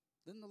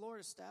 Didn't the Lord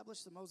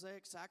establish the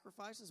Mosaic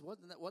sacrifices?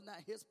 Wasn't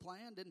that his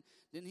plan?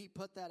 Didn't he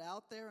put that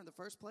out there in the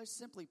first place?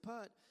 Simply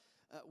put,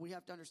 we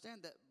have to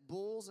understand that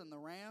bulls and the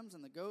rams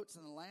and the goats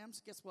and the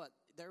lambs, guess what?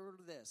 They were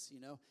this,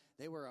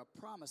 They were a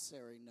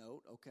promissory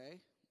note, okay?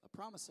 A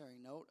promissory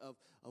note of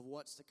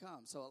what's to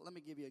come. So let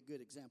me give you a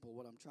good example of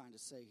what I'm trying to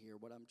say here,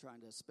 what I'm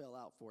trying to spell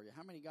out for you.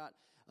 How many got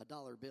a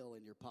dollar bill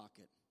in your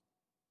pocket?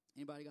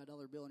 Anybody got a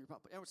dollar bill in your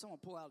pocket? Ever someone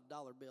pull out a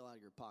dollar bill out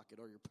of your pocket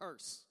or your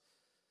purse?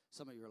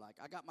 Some of you are like,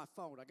 I got my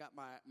phone. I got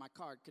my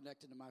card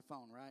connected to my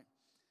phone, right?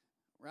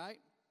 Right?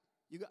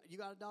 You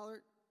got a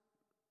dollar?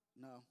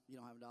 No, you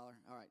don't have a dollar?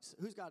 All right. So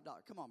who's got a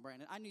dollar? Come on,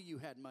 Brandon. I knew you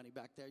had money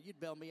back there. You'd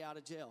bail me out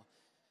of jail.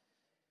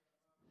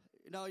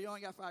 No, you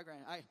only got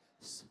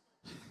 $5,000.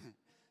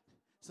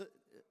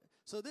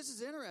 So this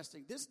is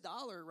interesting. This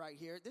dollar right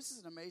here, this is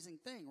an amazing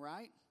thing,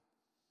 right?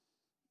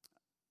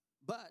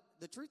 But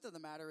the truth of the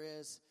matter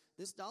is,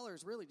 this dollar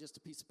is really just a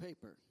piece of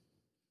paper,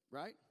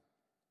 right?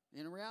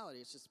 In reality,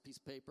 it's just a piece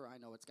of paper. I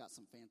know it's got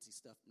some fancy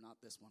stuff, not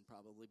this one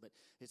probably, but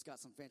it's got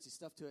some fancy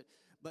stuff to it.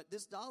 But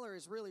this dollar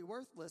is really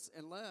worthless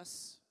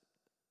unless,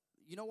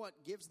 you know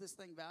what gives this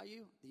thing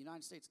value? The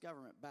United States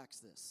government backs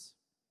this.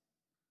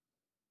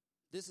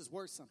 This is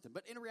worth something.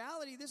 But in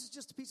reality, this is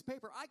just a piece of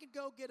paper. I could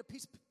go get a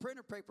piece of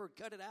printer paper and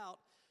cut it out,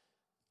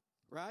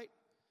 right?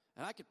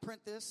 And I could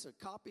print this or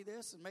copy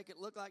this and make it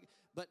look like,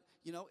 but,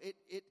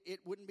 it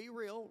wouldn't be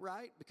real,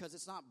 right? Because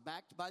it's not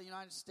backed by the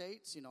United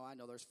States. I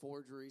know there's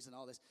forgeries and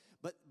all this.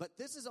 But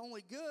this is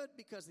only good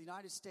because the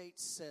United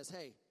States says,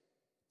 hey,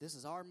 this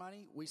is our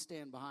money. We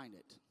stand behind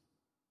it.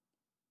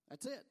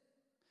 That's it.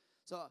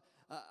 So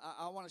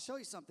I want to show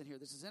you something here.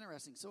 This is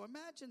interesting. So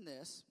imagine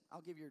this.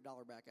 I'll give you your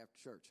dollar back after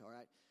church, all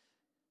right?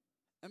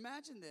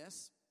 Imagine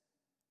this,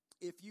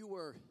 if you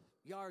were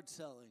yard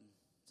selling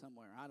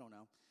somewhere, I don't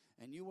know,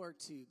 and you were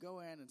to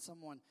go in and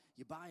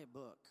you buy a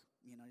book,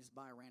 just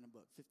buy a random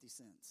book, 50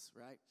 cents,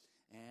 right?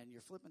 And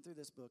you're flipping through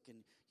this book, and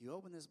you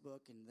open this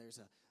book, and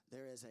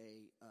there is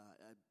a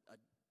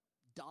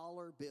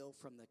dollar bill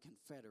from the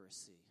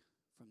Confederacy,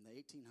 from the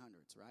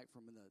 1800s, right,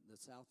 from the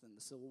South in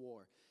the Civil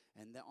War.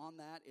 And on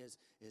that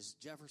is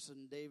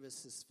Jefferson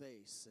Davis's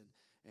face,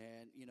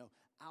 and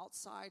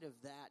outside of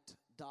that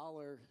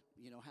dollar,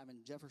 having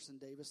Jefferson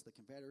Davis, the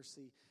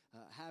Confederacy,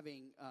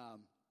 having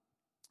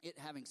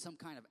some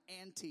kind of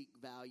antique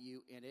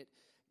value in it,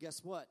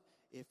 guess what?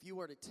 If you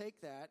were to take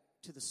that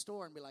to the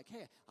store and be like,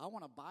 hey, I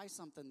want to buy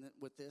something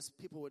with this,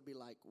 people would be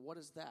like, what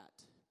is that?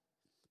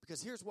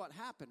 Because here's what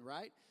happened,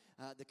 right?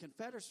 The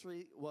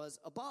Confederacy was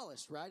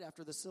abolished, right,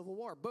 after the Civil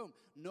War. Boom,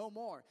 no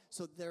more.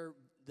 So their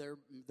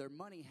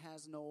money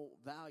has no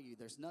value.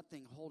 There's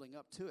nothing holding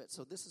up to it.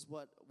 So this is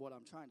what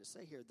I'm trying to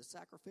say here. The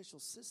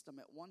sacrificial system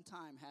at one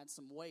time had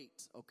some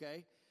weight,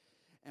 okay?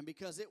 And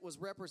because it was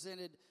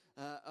represented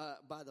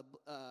by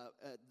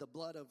the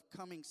blood of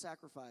coming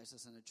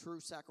sacrifices and a true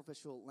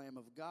sacrificial Lamb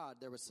of God,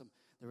 there was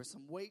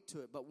some weight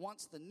to it. But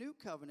once the new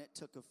covenant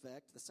took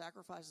effect, the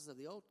sacrifices of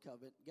the old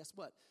covenant, guess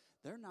what?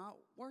 They're not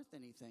worth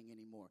anything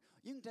anymore.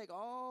 You can take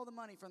all the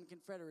money from the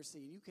Confederacy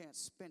and you can't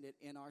spend it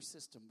in our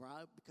system,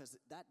 bro, because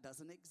that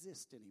doesn't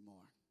exist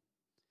anymore.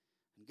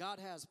 And God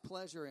has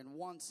pleasure in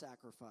one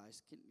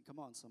sacrifice. Come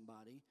on,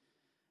 somebody.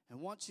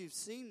 And once you've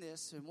seen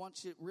this and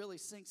once it really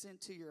sinks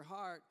into your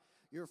heart,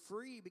 you're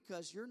free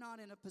because you're not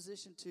in a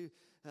position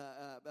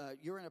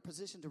you're in a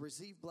position to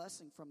receive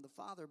blessing from the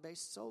Father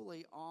based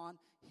solely on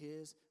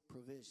His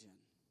provision.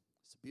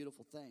 It's a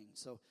beautiful thing.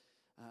 So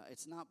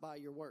it's not by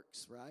your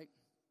works, right?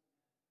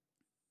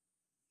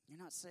 You're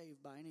not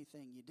saved by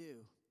anything you do.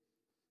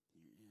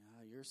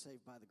 You're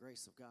saved by the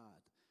grace of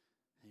God.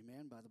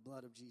 Amen. By the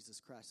blood of Jesus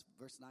Christ.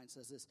 Verse 9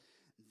 says this.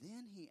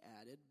 Then he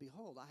added,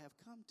 behold, I have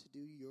come to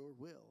do your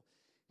will.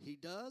 He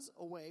does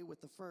away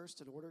with the first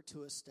in order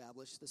to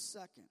establish the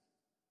second.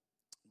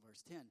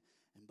 Verse 10,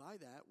 and by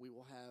that we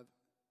will have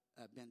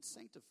been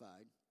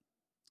sanctified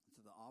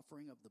through the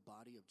offering of the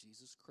body of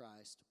Jesus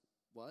Christ.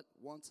 What?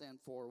 Once and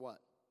for what?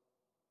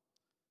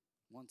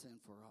 Once and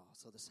for all.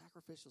 So the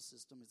sacrificial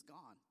system is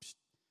gone. Psst,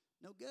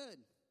 no good.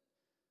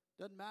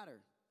 Doesn't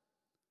matter.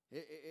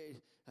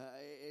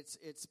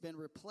 It's been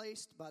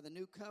replaced by the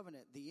new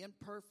covenant. The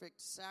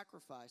imperfect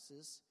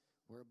sacrifices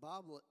were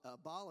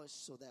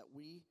abolished so that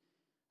we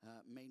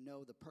may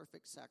know the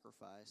perfect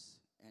sacrifice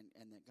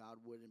and that God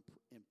would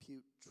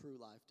impute true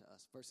life to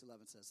us. Verse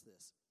 11 says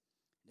this,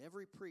 and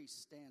every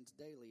priest stands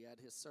daily at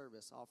his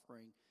service,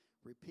 offering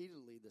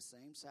repeatedly the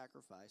same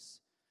sacrifice,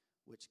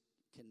 which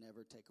can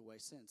never take away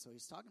sin. So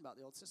he's talking about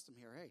the old system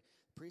here. Hey,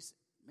 priests,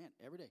 man,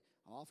 every day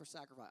I'll offer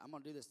sacrifice. I'm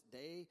going to do this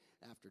day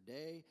after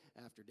day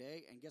after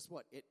day. And guess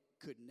what? It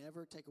could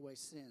never take away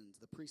sins.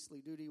 The priestly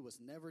duty was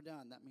never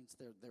done. That means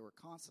they were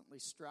constantly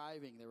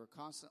striving. They were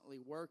constantly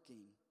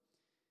working.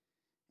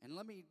 And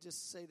let me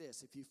just say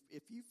this.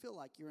 If you feel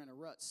like you're in a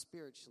rut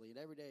spiritually and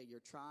every day you're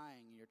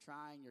trying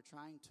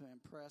to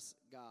impress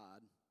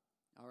God,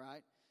 all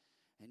right?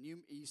 And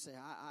you say,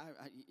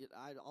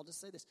 I'll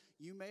just say this.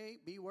 You may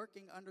be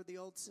working under the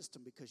old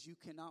system because you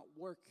cannot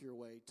work your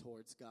way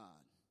towards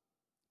God.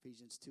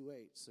 Ephesians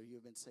 2:8, so you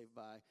have been saved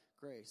by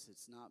grace.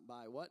 It's not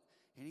by what?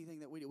 Anything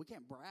that we do. We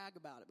can't brag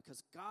about it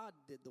because God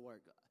did the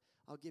work.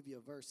 I'll give you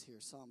a verse here,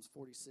 Psalms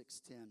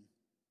 46:10,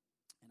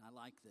 and I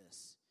like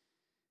this.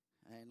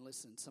 And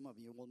listen, some of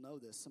you will know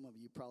this. Some of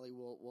you probably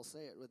will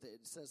say it with it.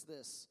 It says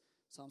this,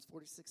 Psalms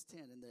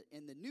 46:10.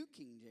 In the New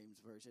King James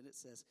Version, it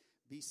says,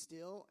 be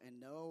still and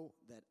know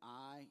that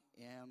I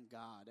am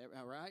God.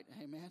 All right?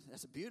 Amen.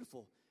 That's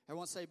beautiful.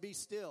 Everyone say, be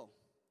still.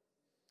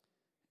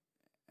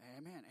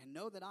 Amen. And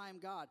know that I am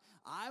God.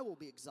 I will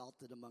be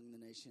exalted among the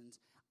nations.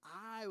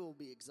 I will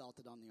be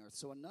exalted on the earth.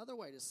 So another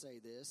way to say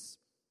this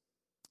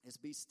is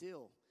be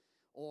still.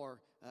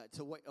 Or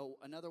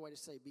another way to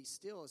say be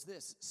still is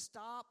this.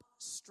 Stop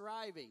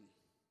striving.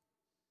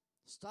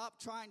 Stop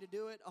trying to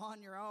do it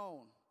on your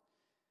own.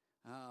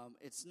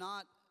 It's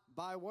not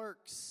by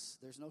works.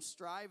 There's no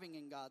striving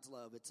in God's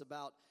love. It's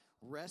about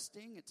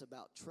resting. It's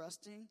about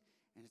trusting.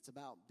 And it's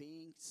about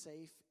being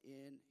safe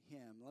in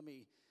Him. Let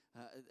me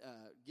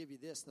give you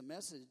this. The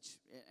Message,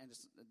 and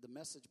it's the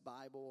Message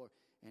Bible,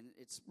 and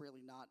it's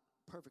really not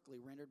perfectly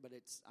rendered, but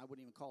I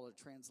wouldn't even call it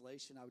a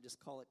translation. I would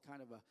just call it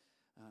kind of a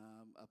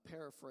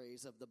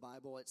paraphrase of the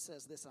Bible. It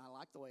says this, and I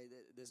like the way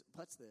that this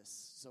puts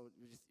this. So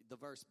the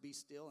verse, be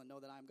still and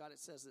know that I am God, it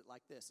says it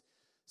like this.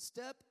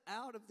 Step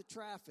out of the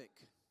traffic.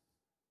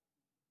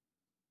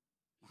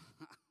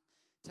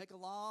 Take a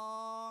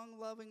long,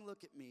 loving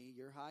look at me,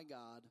 your high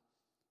God,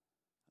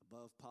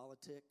 above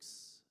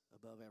politics,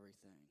 above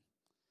everything.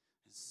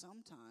 And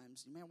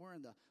sometimes, man, we're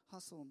in the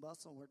hustle and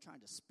bustle. We're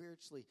trying to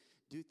spiritually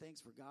do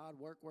things for God.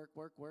 Work,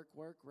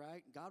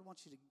 right? God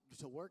wants you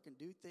to work and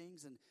do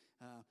things, and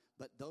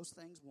but those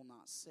things will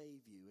not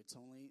save you. It's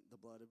only the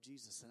blood of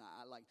Jesus. And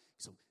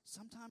so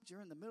sometimes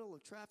you're in the middle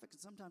of traffic,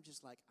 and sometimes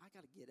just like, I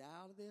got to get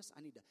out of this.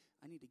 I need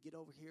to get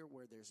over here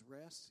where there's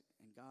rest,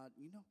 and God,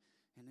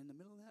 and in the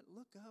middle of that,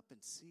 look up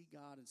and see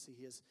God and see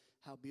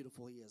how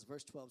beautiful He is.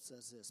 Verse 12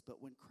 says this,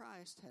 but when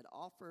Christ had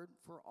offered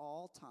for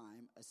all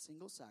time a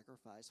single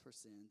sacrifice for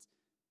sins,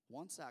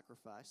 one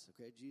sacrifice,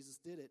 okay, Jesus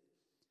did it,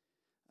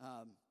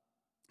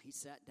 He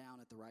sat down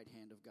at the right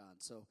hand of God.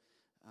 So,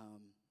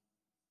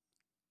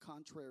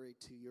 contrary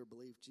to your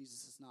belief,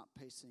 Jesus is not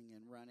pacing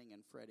and running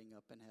and fretting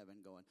up in heaven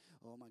going,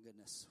 oh my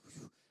goodness,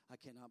 I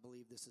cannot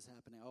believe this is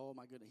happening. Oh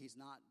my goodness, He's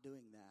not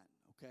doing that,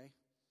 okay?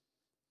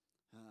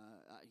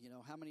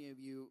 How many of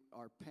you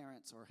are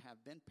parents or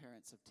have been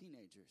parents of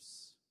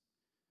teenagers?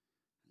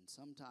 And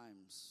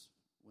sometimes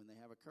when they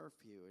have a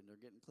curfew and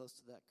they're getting close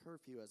to that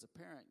curfew, as a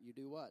parent, you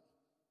do what?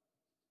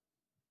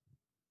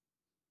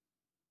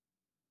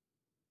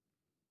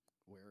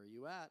 Where are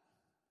you at?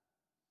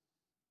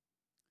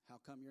 How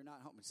come you're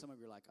not home? And some of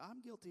you are like,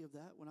 I'm guilty of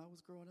that when I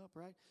was growing up,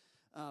 right?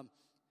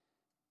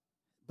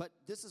 But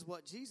this is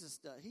what Jesus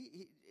does.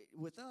 He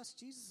with us,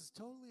 Jesus is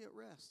totally at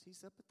rest.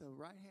 He's up at the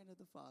right hand of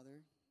the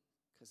Father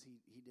because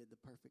he did the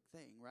perfect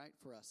thing, right,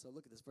 for us. So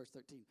look at this, verse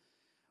 13.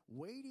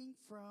 Waiting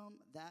from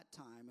that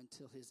time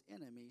until His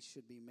enemies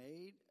should be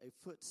made a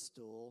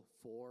footstool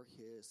for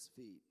His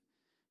feet.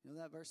 You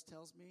know, that verse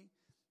tells me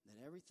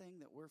that everything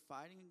that we're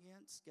fighting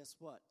against, guess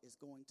what, is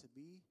going to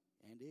be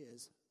and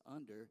is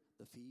under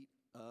the feet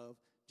of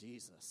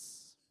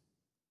Jesus.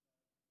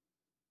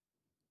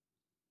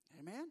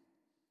 Amen?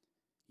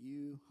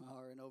 You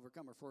are an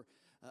overcomer.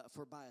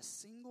 For by a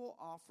single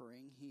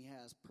offering He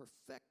has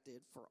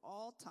perfected for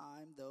all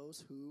time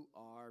those who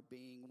are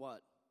being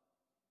what?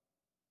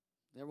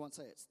 Everyone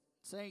say it.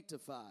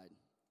 Sanctified.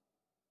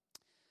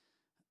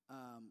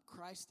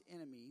 Christ's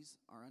enemies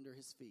are under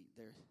His feet.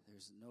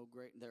 There's no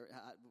great.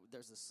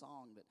 There's a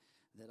song that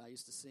that I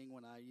used to sing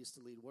when I used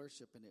to lead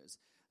worship, and it was,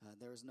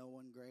 there is no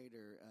one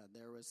greater.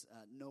 There was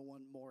no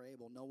one more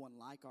able, no one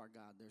like our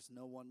God. There's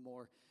no one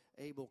more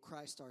able.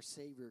 Christ our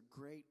Savior,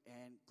 great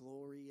and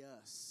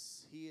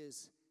glorious. He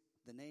is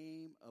the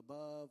name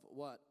above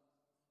what?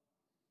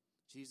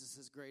 Jesus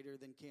is greater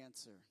than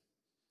cancer.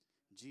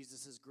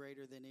 Jesus is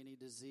greater than any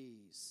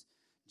disease.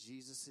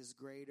 Jesus is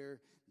greater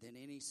than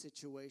any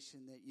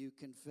situation that you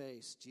can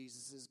face.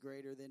 Jesus is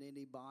greater than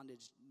any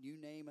bondage. You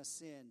name a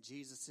sin,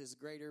 Jesus is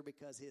greater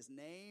because his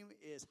name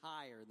is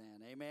higher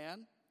than.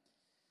 Amen?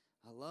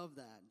 I love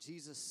that.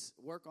 Jesus'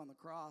 work on the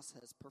cross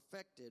has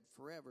perfected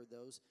forever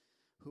those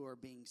who are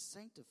being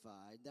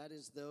sanctified. That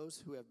is,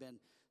 those who have been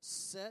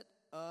set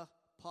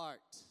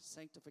apart.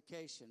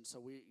 Sanctification.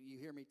 So you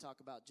hear me talk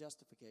about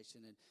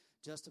justification, and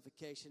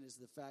justification is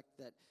the fact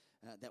that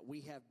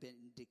we have been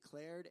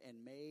declared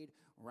and made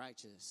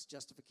righteous.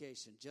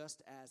 Justification,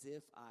 just as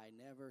if I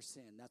never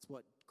sinned. That's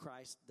what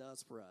Christ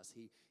does for us.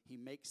 He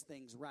makes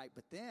things right.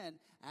 But then,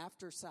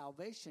 after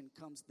salvation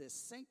comes this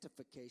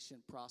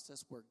sanctification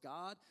process where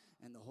God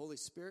and the Holy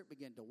Spirit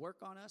begin to work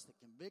on us, that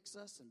convicts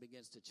us and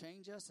begins to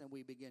change us, and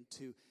we begin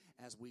to,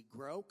 as we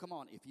grow, come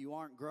on, if you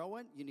aren't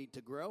growing, you need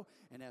to grow.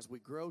 And as we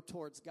grow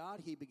towards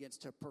God, he begins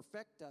to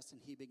perfect us,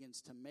 and he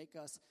begins to make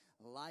us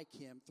like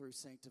him through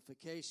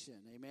sanctification.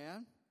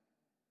 Amen?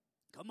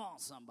 Come on,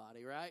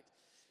 somebody, right?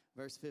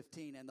 Verse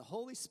 15, and the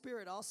Holy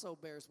Spirit also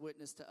bears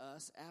witness to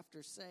us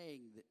after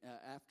saying,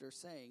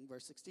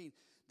 verse 16,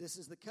 this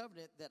is the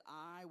covenant that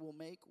I will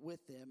make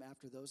with them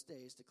after those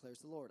days, declares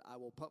the Lord. I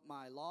will put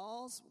my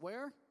laws,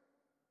 where?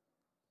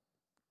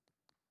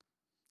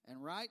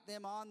 And write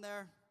them on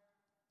their,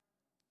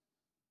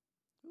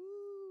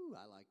 ooh,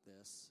 I like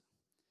this.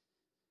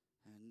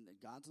 And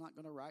God's not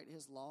going to write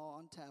his law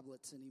on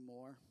tablets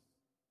anymore.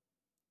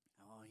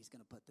 Oh, he's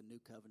going to put the new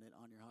covenant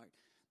on your heart.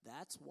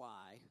 That's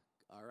why,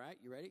 all right,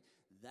 you ready?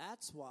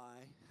 That's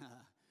why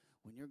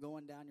when you're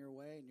going down your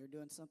way and you're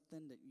doing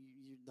something that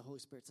the Holy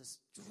Spirit says,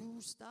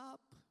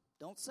 stop.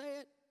 Don't say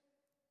it.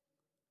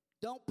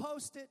 Don't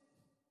post it.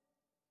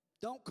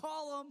 Don't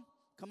call them.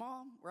 Come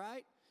on,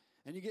 right?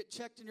 And you get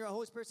checked and your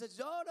Holy Spirit says,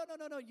 no.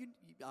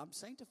 I'm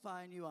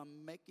sanctifying you.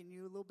 I'm making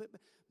you a little bit.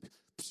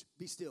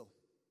 Be still.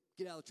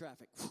 Get out of the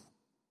traffic.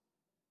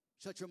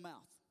 Shut your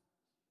mouth.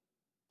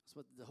 That's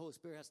what the Holy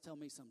Spirit has to tell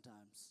me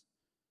sometimes.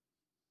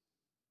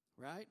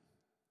 Right?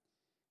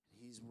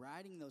 He's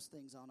writing those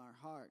things on our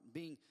heart.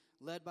 Being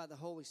led by the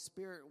Holy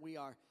Spirit, we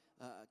are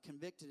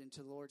convicted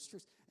into the Lord's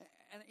truth.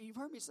 And you've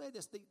heard me say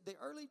this. The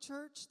early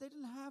church, they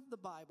didn't have the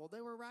Bible.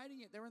 They were writing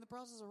it. They were in the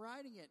process of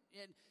writing it.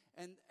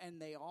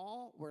 And they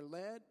all were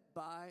led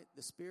by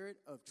the Spirit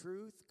of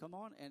truth. Come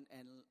on. And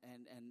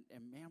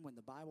man, when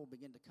the Bible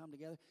began to come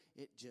together,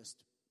 it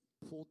just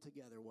pulled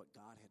together what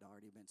God had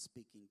already been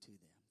speaking to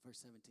them. Verse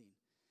 17.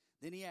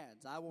 Then he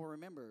adds, I will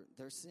remember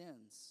their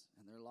sins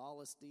and their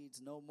lawless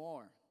deeds no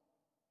more.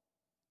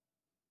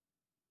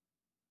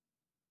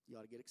 You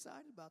ought to get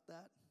excited about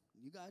that.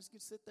 You guys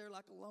can sit there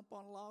like a lump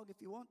on a log if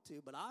you want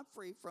to, but I'm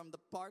free from the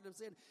part of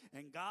sin.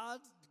 And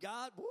God,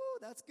 woo,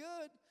 that's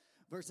good.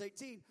 Verse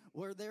 18,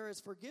 where there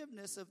is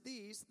forgiveness of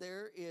these,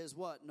 there is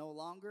what? No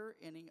longer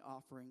any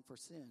offering for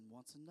sin.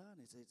 Once and done.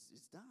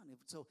 It's done.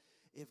 So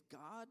if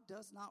God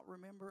does not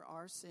remember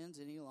our sins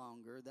any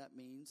longer, that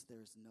means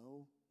there's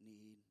no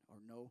need or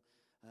no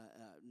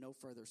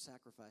further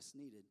sacrifice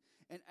needed.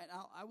 And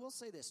I will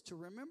say this, to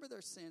remember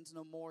their sins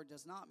no more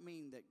does not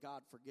mean that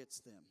God forgets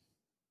them.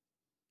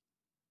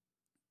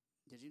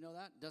 Did you know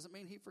that? Doesn't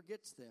mean he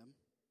forgets them.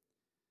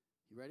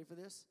 You ready for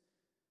this?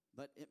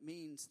 But it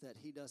means that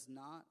he does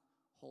not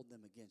hold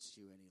them against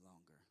you any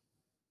longer.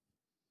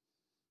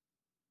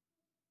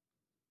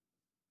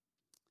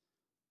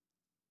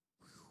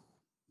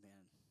 Whew,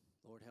 man,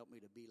 Lord, help me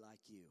to be like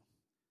you.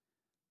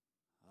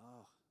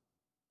 Oh,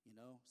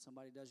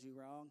 somebody does you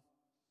wrong,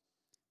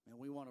 man,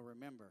 we want to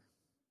remember,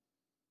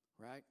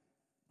 right?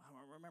 I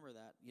want to remember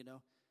that,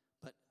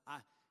 But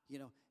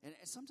and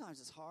sometimes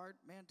it's hard,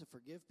 man, to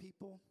forgive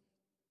people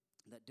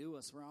that do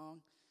us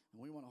wrong,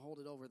 and we want to hold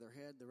it over their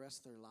head the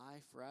rest of their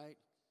life, right?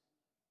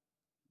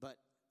 But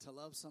to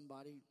love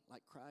somebody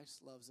like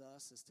Christ loves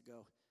us is to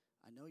go,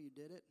 I know you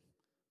did it,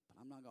 but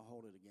I'm not going to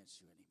hold it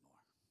against you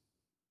anymore.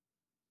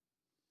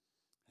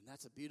 And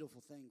that's a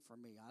beautiful thing for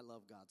me. I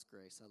love God's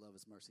grace. I love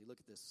his mercy. Look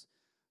at this.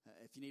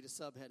 If you need a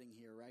subheading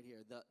here, right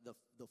here,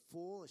 the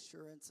full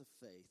assurance of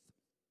faith.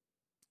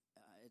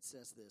 It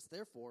says this,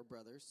 therefore,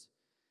 brothers,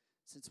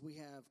 since we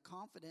have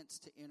confidence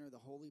to enter the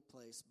holy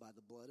place by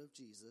the blood of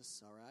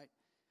Jesus, all right,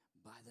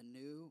 by the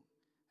new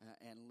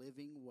and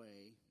living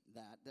way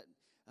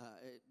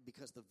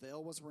because the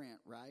veil was rent,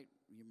 right?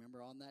 You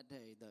remember on that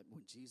day that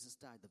when Jesus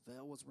died, the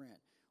veil was rent.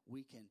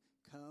 We can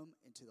come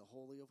into the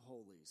Holy of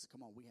Holies.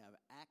 Come on, we have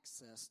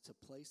access to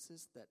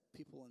places that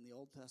people in the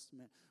Old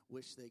Testament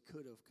wish they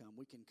could have come.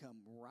 We can come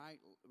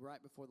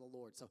right before the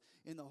Lord. So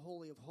in the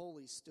Holy of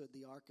Holies stood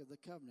the Ark of the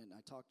Covenant.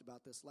 I talked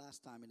about this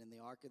last time, and in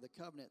the Ark of the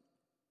Covenant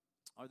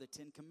are the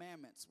 10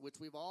 Commandments, which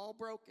we've all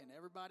broken,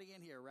 everybody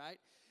in here, right?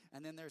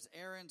 And then there's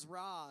Aaron's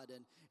rod,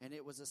 and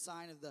it was a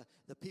sign of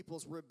the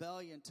people's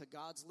rebellion to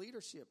God's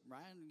leadership,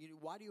 right?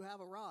 Why do you have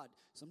a rod?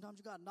 Sometimes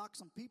you got to knock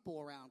some people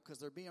around because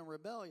they're being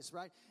rebellious,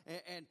 right?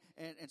 And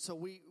so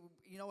we,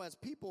 as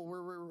people,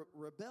 we're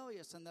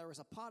rebellious, and there was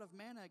a pot of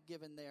manna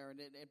given there, and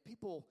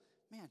people,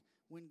 man,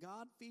 when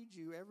God feeds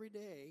you every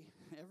day,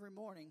 every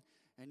morning,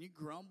 and you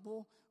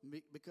grumble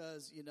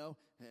because,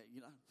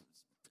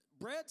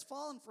 bread's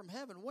falling from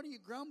heaven. What are you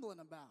grumbling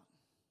about?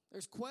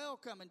 There's quail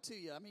coming to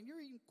you. I mean,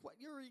 you're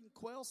eating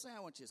quail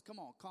sandwiches. Come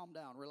on, calm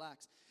down,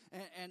 relax.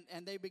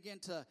 And they begin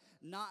to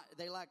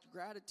they lacked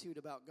gratitude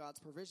about God's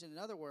provision. In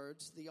other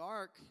words, the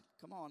ark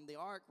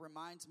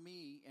reminds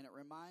me and it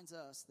reminds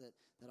us that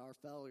our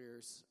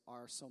failures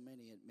are so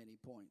many at many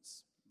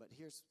points. But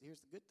here's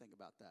the good thing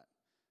about that.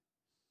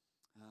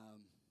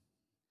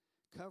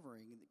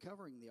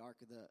 Covering the ark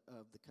of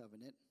the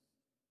covenant,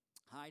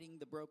 hiding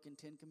the broken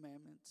 10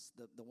 commandments,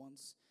 the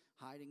ones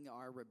hiding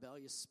our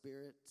rebellious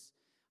spirits,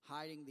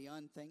 hiding the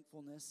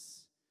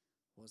unthankfulness,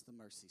 was the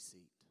mercy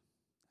seat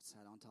that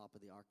sat on top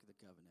of the ark of the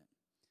covenant.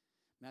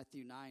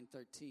 Matthew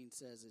 9:13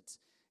 says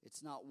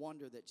it's not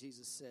wonder that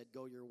Jesus said,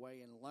 "Go your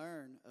way and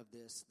learn of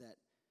this, that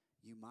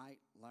you might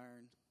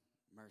learn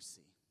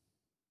mercy."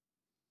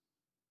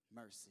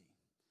 Mercy.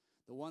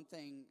 The one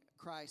thing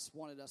Christ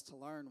wanted us to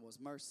learn was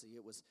mercy.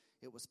 It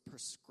was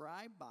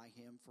prescribed by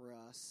him for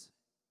us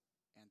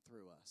and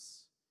through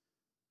us.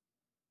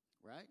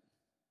 Right?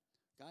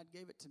 God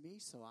gave it to me,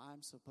 so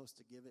I'm supposed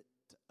to give it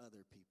to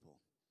other people.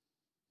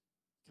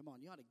 Come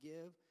on, you ought to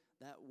give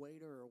that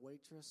waiter or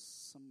waitress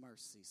some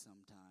mercy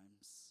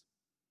sometimes.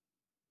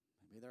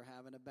 Maybe they're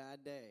having a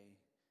bad day.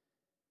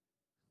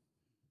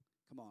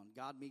 Come on,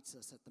 God meets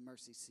us at the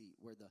mercy seat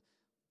where the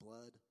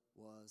blood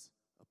was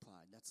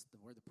applied. That's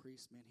where the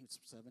priest, man, he was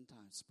 7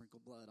 times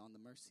sprinkled blood on the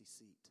mercy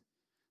seat.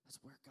 That's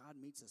where God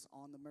meets us,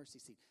 on the mercy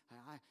seat.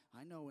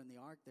 I know in the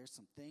ark there's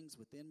some things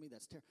within me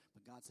that's terrible,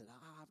 but God said,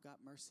 I've got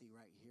mercy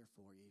right here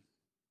for you.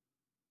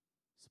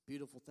 It's a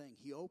beautiful thing.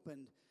 He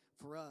opened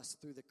for us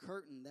through the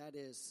curtain, that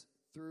is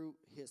through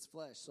his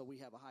flesh. So we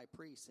have a high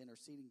priest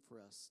interceding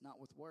for us, not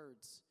with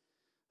words,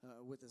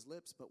 with his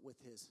lips, but with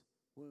his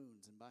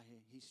wounds. And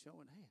he's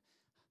showing, hey,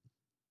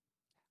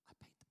 I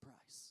paid the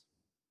price.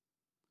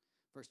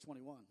 Verse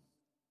 21,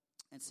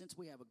 and since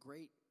we have a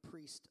great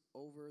priest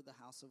over the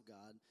house of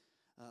God,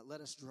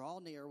 let us draw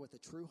near with a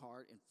true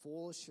heart and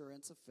full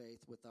assurance of faith,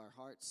 with our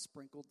hearts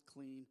sprinkled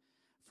clean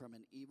from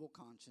an evil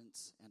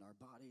conscience and our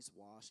bodies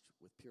washed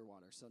with pure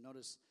water. So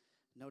notice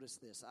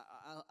this.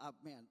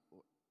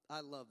 I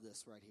love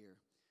this right here.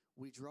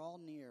 We draw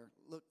near.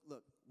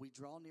 Look. We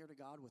draw near to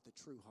God with a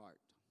true heart.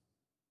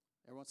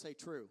 Everyone say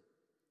true.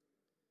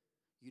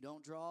 You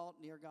don't draw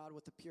near God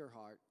with a pure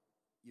heart.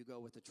 You go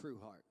with a true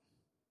heart.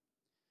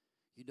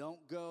 You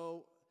don't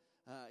go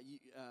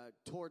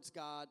towards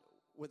God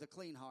with a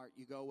clean heart.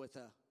 You go with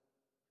a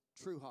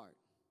true heart.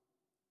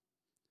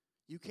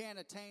 You can't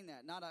attain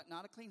that.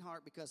 Not a clean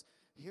heart, because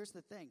here's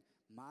the thing.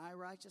 My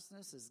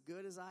righteousness, as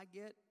good as I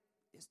get,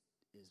 is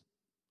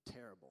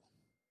terrible.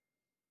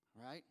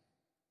 Right?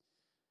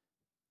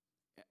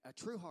 A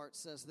true heart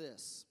says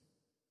this.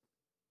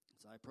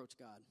 As I approach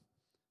God,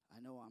 I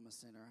know I'm a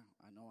sinner.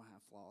 I know I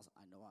have flaws.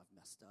 I know I've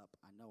messed up.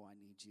 I know I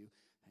need you.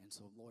 And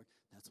so, Lord,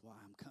 that's why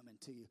I'm coming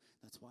to you.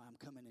 That's why I'm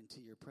coming into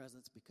your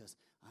presence, because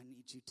I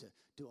need you to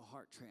do a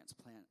heart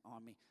transplant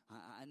on me.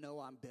 I know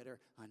I'm bitter.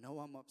 I know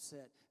I'm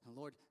upset. And,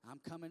 Lord, I'm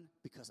coming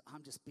because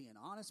I'm just being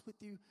honest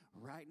with you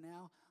right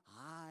now.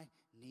 I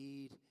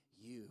need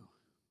you.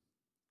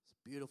 It's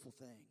a beautiful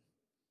thing.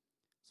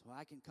 So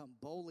I can come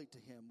boldly to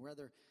him,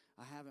 whether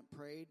I haven't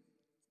prayed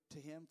to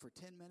him for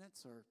 10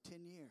 minutes or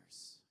 10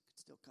 years. I could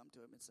still come to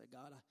him and say,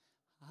 God,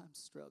 I'm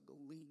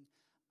struggling.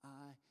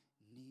 I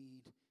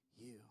need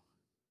you.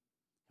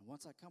 And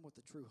once I come with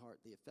the true heart,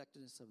 the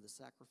effectiveness of the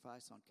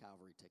sacrifice on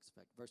Calvary takes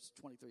effect. Verse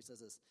 23 says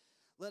this,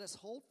 let us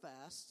hold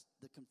fast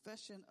the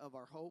confession of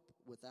our hope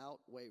without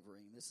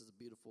wavering. This is a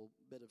beautiful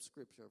bit of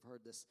scripture. I've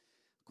heard this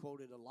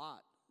quoted a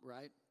lot,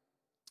 right?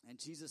 And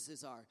Jesus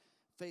is our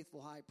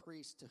faithful high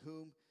priest, to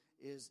whom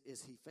is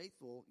he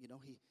faithful? You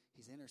know,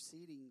 he's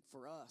interceding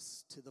for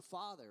us to the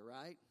Father,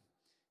 right?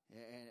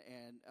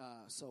 And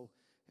so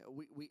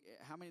we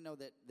how many know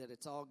that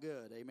it's all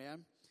good?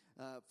 Amen.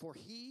 For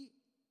he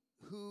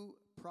who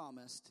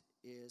promised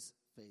is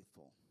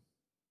faithful.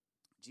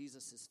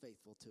 Jesus is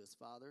faithful to his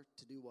Father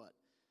to do what?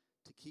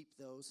 To keep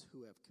those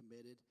who have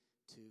committed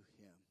to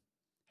him.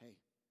 Hey,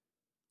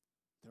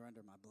 they're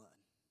under my blood.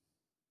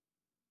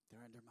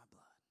 They're under my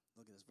blood.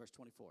 Look at this, verse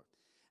 24.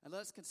 And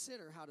let's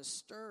consider how to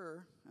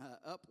stir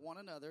up one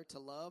another to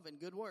love and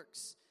good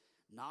works,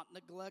 not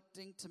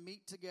neglecting to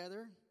meet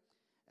together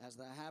as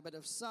the habit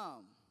of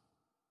some.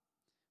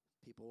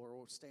 People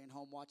were staying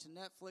home watching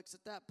Netflix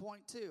at that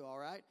point too, all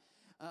right?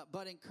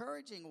 But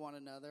encouraging one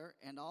another,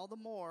 and all the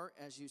more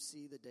as you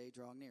see the day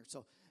drawing near.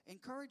 So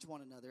encourage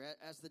one another.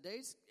 As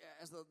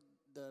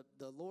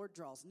the Lord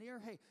draws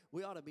near, hey,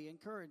 we ought to be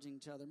encouraging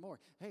each other more.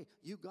 Hey,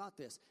 you got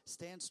this.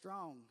 Stand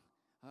strong.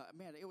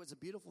 Man, it was a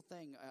beautiful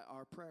thing,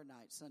 our prayer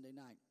night, Sunday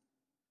night.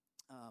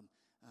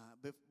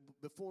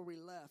 before we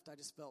left, I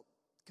just felt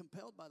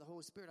compelled by the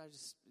Holy Spirit.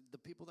 The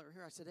people that were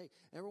here, I said, hey,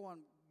 everyone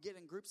get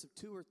in groups of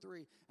 2 or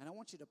 3, and I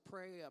want you to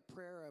pray a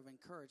prayer of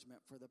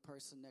encouragement for the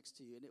person next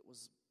to you. And it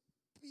was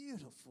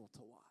beautiful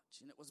to watch,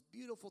 and it was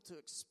beautiful to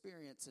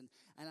experience. And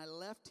I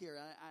left here,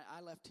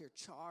 I left here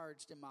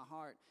charged in my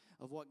heart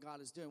of what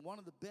God is doing. One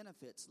of the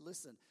benefits,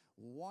 listen,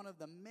 one of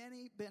the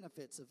many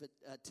benefits of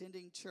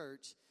attending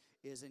church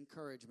is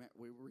encouragement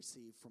we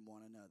receive from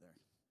one another.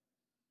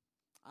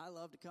 I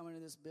love to come into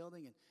this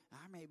building, and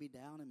I may be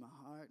down in my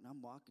heart, and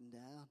I'm walking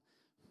down,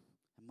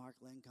 and Mark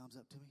Lane comes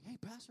up to me, hey,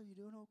 Pastor, you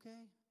doing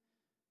okay?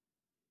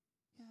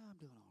 Yeah, I'm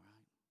doing all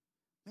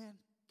right. Man,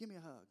 give me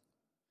a hug.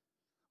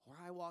 Or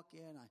I walk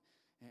in,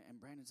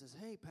 and Brandon says,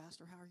 hey,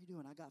 Pastor, how are you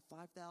doing? I got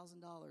 $5,000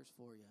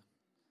 for you.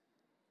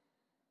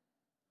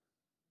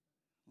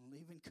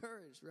 Leave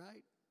encouraged,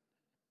 right?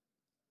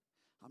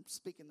 I'm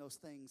speaking those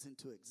things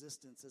into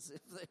existence as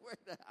if they were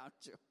now.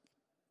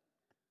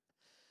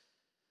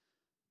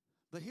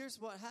 But here's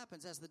what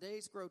happens as the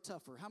days grow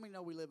tougher. How many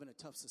know we live in a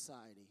tough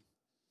society?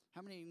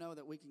 How many know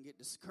that we can get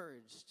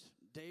discouraged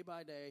day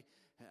by day,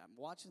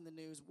 watching the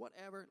news,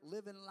 whatever,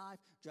 living life,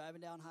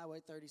 driving down Highway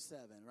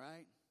 37,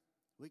 right?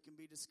 We can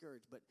be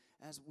discouraged. But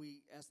as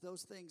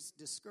those things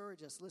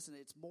discourage us, listen,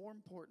 it's more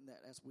important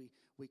that as we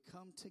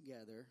come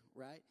together,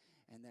 right,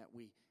 and that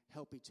we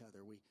help each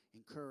other, we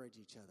encourage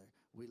each other,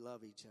 we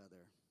love each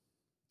other.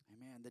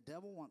 Amen. The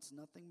devil wants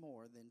nothing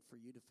more than for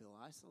you to feel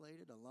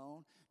isolated,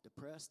 alone,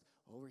 depressed,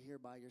 over here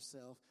by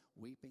yourself,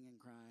 weeping and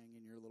crying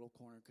in your little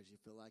corner because you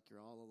feel like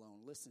you're all alone.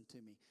 Listen to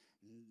me.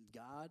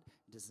 God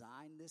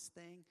designed this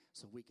thing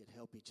so we could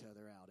help each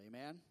other out.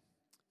 Amen.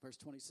 Verse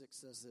 26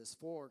 says this,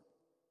 for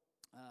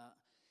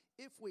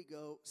if we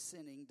go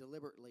sinning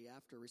deliberately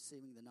after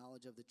receiving the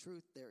knowledge of the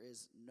truth, there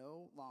is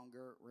no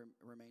longer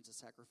remains a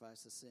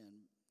sacrifice of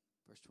sin.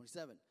 Verse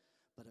 27,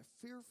 but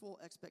a fearful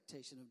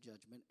expectation of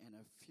judgment and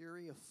a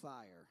fury of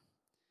fire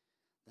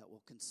that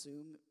will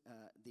consume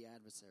the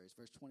adversaries.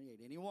 Verse 28,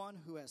 anyone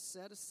who has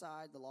set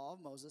aside the law of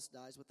Moses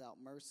dies without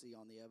mercy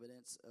on the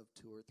evidence of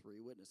 2 or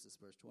 3 witnesses.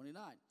 Verse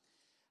 29,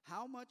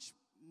 how much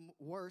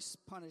worse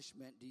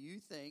punishment do you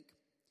think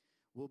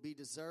will be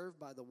deserved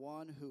by the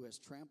one who has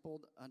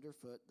trampled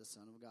underfoot the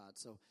Son of God?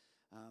 So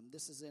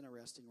this is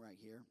interesting right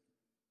here.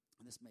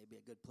 And this may be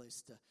a good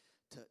place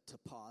to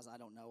pause. I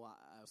don't know.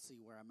 I'll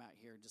see where I'm at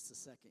here in just a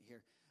second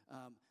here.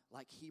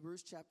 Like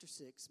Hebrews chapter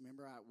 6.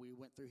 Remember, we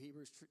went through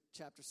Hebrews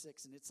chapter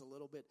 6, and it's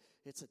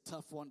a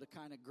tough one to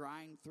kind of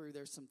grind through.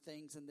 There's some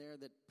things in there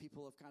that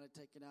people have kind of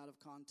taken out of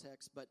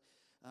context. But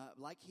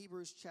like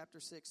Hebrews chapter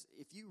 6,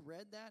 if you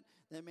read that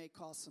may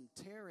cause some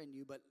terror in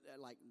you, but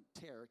like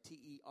terror,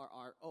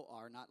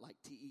 T-E-R-R-O-R, not like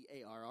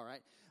T-E-A-R, all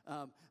right?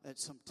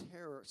 Some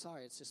terror.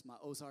 Sorry, it's just my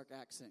Ozark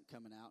accent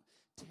coming out.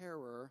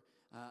 Terror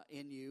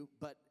in you.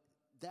 But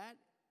that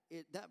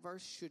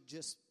verse should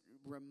just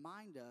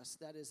remind us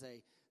that is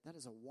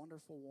a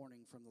wonderful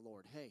warning from the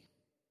Lord. Hey,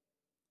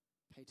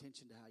 pay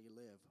attention to how you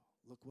live.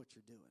 Look what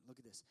you're doing. Look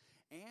at this.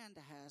 And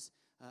has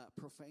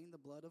profaned the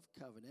blood of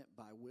covenant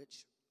by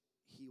which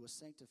he was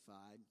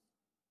sanctified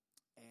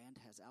and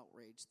has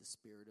outraged the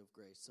Spirit of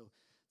grace. So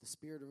the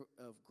Spirit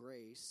of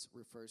grace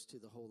refers to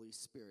the Holy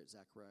Spirit.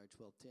 Zechariah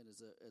 12:10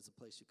 is a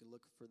place you can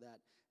look for that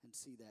and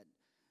see that.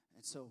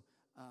 And so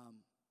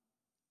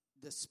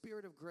the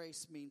Spirit of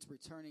grace means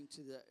returning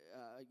to the,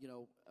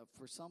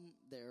 for some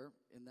there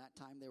in that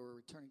time, they were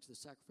returning to the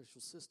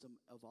sacrificial system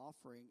of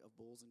offering of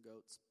bulls and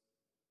goats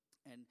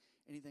and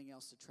anything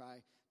else to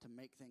try to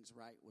make things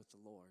right with the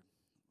Lord.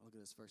 Look at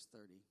this, verse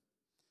 30.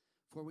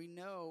 For we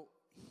know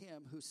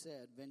him who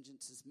said,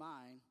 vengeance is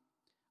mine,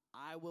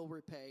 I will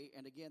repay,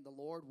 and again the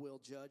Lord will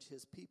judge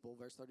his people.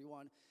 Verse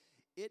 31,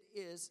 it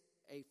is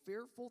a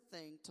fearful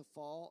thing to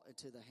fall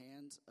into the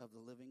hands of the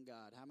living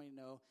God. How many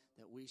know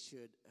that we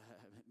should,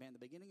 the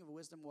beginning of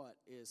wisdom, what?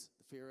 Is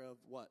the fear of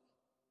what?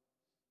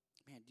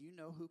 Man, do you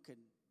know who can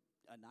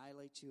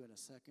annihilate you in a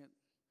second?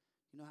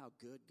 You know how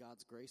good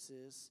God's grace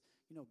is?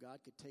 You know God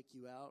could take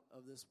you out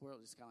of this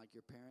world. It's kind of like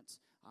your parents.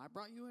 I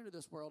brought you into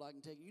this world. I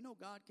can take you. You know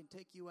God can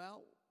take you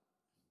out.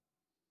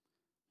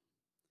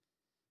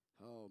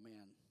 Oh,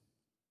 man.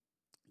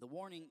 The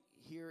warning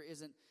here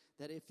isn't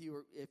that if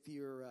you're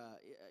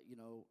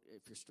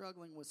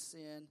struggling with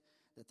sin,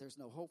 that there's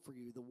no hope for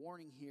you. The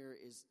warning here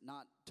is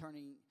not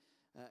turning,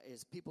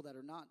 is people that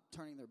are not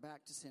turning their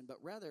back to sin, but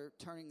rather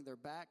turning their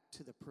back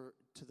to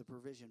the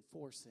provision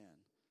for sin.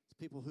 It's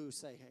people who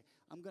say, "Hey,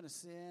 I'm going to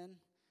sin,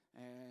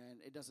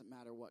 and it doesn't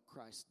matter what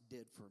Christ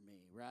did for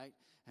me," right?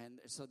 And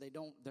so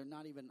they're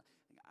not even.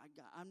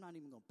 I'm not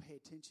even going to pay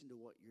attention to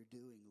what you're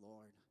doing,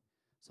 Lord.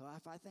 So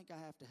if I think I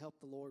have to help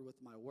the Lord with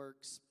my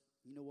works,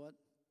 you know what?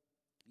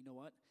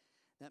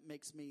 That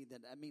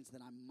means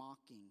that I'm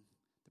mocking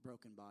the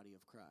broken body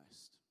of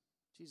Christ.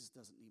 Jesus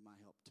doesn't need my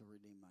help to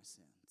redeem my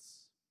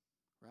sins,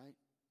 right?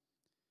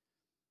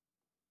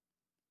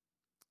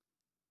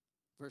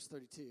 Verse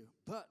 32,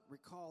 but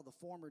recall the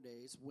former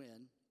days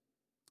when,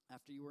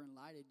 after you were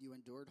enlightened, you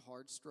endured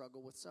hard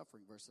struggle with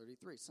suffering. Verse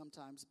 33,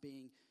 sometimes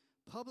being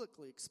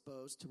publicly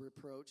exposed to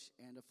reproach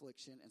and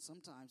affliction, and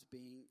sometimes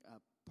being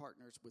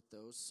partners with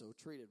those so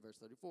treated. Verse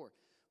 34,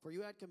 for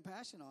you had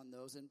compassion on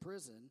those in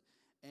prison,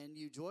 and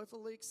you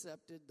joyfully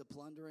accepted the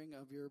plundering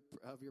of your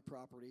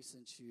property,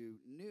 since you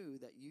knew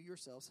that you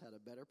yourselves had a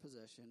better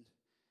possession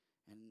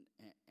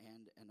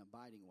and an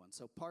abiding one.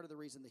 So part of the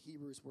reason the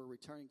Hebrews were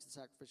returning to the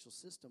sacrificial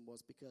system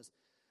was because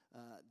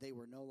they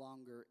were no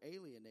longer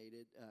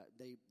alienated.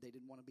 They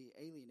didn't want to be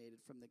alienated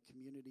from the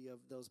community of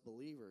those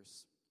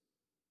believers.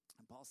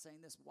 And Paul's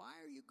saying this, why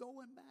are you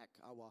going back?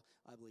 Oh, well,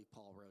 I believe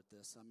Paul wrote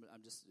this.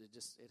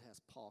 It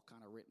has Paul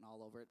kind of written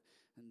all over it.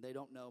 And they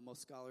don't know,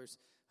 most scholars,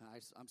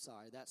 I'm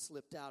sorry, that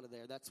slipped out of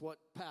there. That's what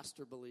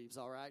pastor believes,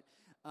 all right?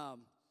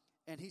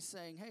 And he's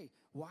saying, hey,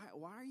 why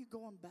are you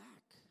going back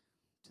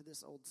to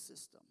this old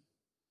system?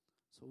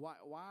 So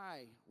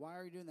why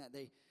are you doing that?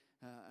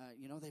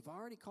 They've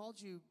already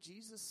called you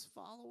Jesus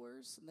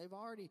followers, and they've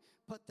already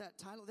put that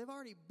title. They've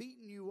already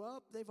beaten you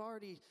up. They've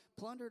already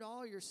plundered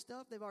all your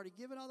stuff. They've already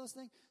given all those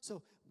things.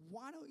 So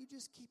why don't you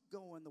just keep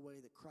going the way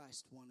that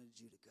Christ wanted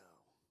you to go?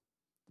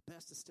 The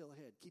best is still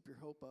ahead. Keep your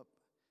hope up.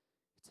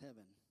 It's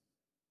heaven.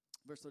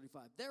 Verse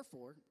 35,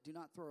 therefore, do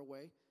not throw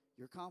away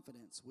your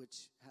confidence,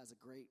 which has a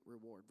great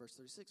reward. Verse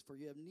 36, for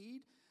you have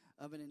need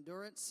of an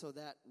endurance, so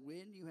that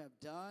when you have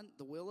done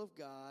the will of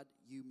God,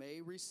 you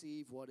may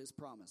receive what is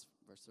promised.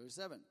 Verse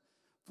 37,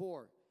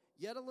 for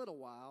yet a little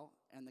while,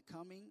 and the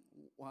coming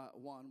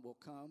one will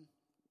come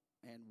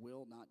and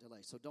will not delay.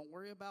 So don't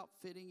worry about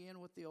fitting in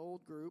with the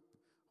old group,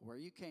 where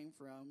you came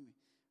from,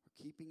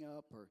 or keeping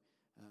up, or,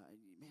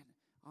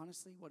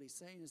 honestly, what he's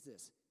saying is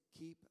this: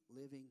 keep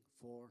living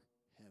for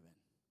heaven.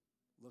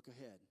 Look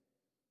ahead.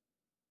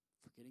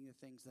 Forgetting the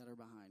things that are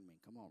behind me.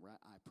 Come on, right?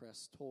 I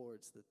press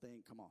towards the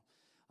thing. Come on.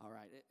 All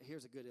right,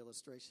 here's a good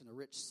illustration. A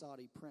rich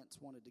Saudi prince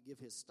wanted to give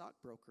his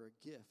stockbroker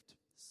a gift.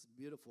 This is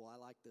beautiful. I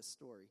like this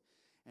story.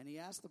 And he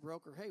asked the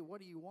broker, hey, what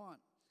do you want?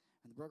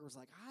 And the broker was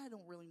like, I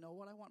don't really know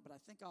what I want, but I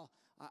think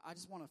I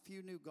just want a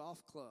few new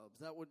golf clubs.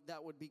 That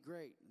would be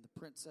great. And the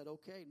prince said,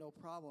 okay, no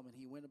problem. And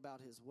he went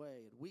about his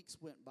way. And weeks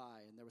went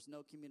by, and there was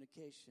no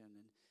communication.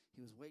 And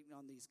he was waiting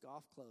on these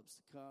golf clubs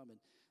to come, and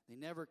they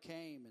never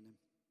came.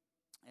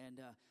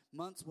 And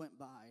months went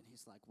by, and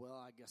he's like,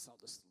 well, I guess I'll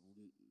just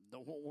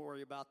don't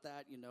worry about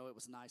that. It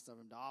was nice of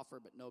him to offer,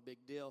 but no big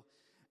deal.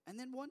 And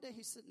then one day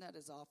he's sitting at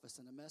his office,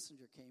 and a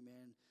messenger came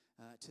in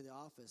to the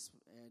office,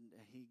 and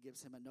he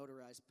gives him a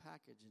notarized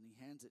package, and he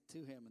hands it to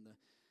him, and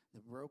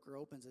the broker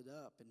opens it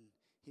up, and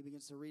he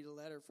begins to read a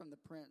letter from the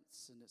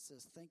prince, and it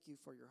says, thank you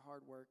for your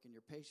hard work and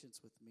your patience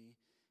with me.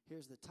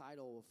 Here's the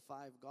title of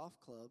 5 golf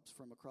clubs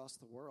from across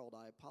the world.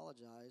 I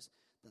apologize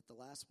that the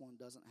last one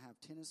doesn't have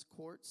tennis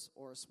courts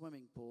or a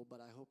swimming pool, but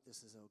I hope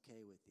this is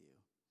okay with you.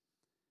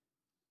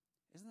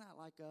 Isn't that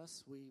like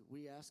us?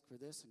 We ask for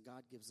this, and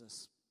God gives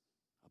us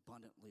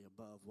abundantly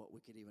above what we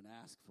could even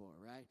ask for,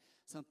 right?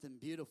 Something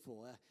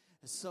beautiful.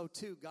 So,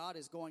 too, God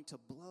is going to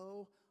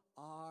blow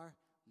our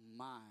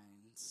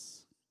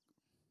minds,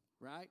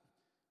 right?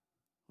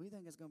 We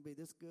think it's going to be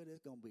this good.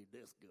 It's going to be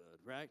this good,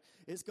 right?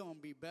 It's going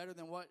to be better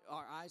than what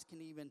our eyes can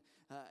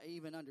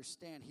even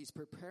understand. He's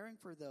preparing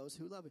for those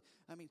who love him.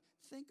 I mean,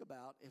 think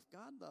about, if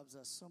God loves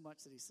us so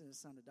much that he sent his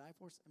son to die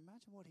for us,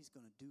 imagine what he's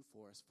going to do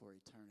for us for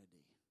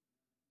eternity.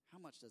 How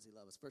much does he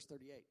love us? Verse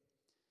 38.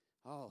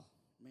 Oh,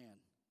 man.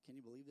 Can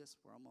you believe this?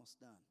 We're almost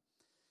done.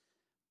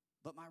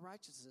 But my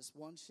righteousness,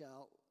 one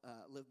shall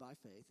live by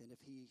faith. And if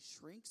he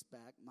shrinks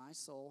back, my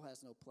soul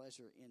has no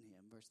pleasure in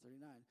him. Verse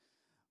 39.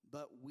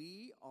 But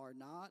we are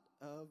not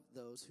of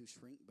those who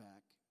shrink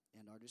back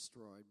and are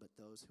destroyed, but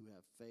those who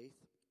have faith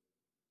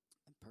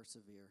and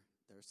persevere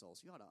their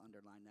souls. You ought to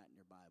underline that in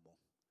your Bible.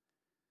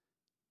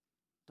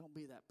 Don't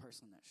be that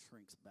person that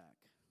shrinks back.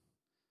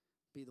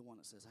 Be the one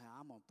that says, hey,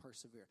 I'm going to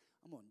persevere.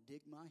 I'm going to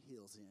dig my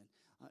heels in.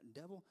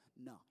 Devil,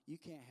 no, you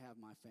can't have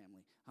my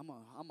family. I'm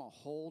going to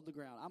hold the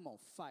ground. I'm going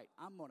to fight.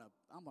 I'm going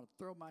to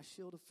throw my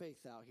shield of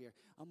faith out here.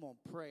 I'm going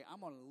to pray.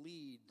 I'm going to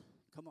lead.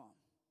 Come on.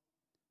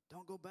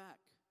 Don't go back.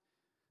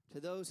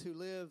 To those who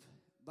live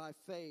by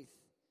faith,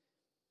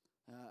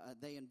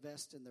 they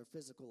invest in their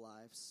physical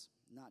lives,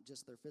 not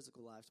just their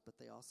physical lives, but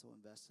they also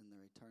invest in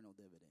their eternal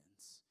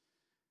dividends.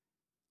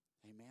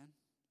 Amen.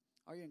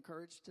 Are you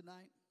encouraged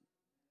tonight?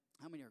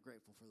 How many are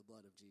grateful for the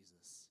blood of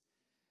Jesus?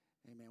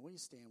 Amen. Will you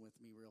stand with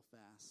me real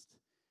fast?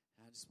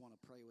 I just want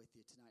to pray with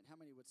you tonight. How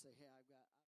many would say, hey, I've got...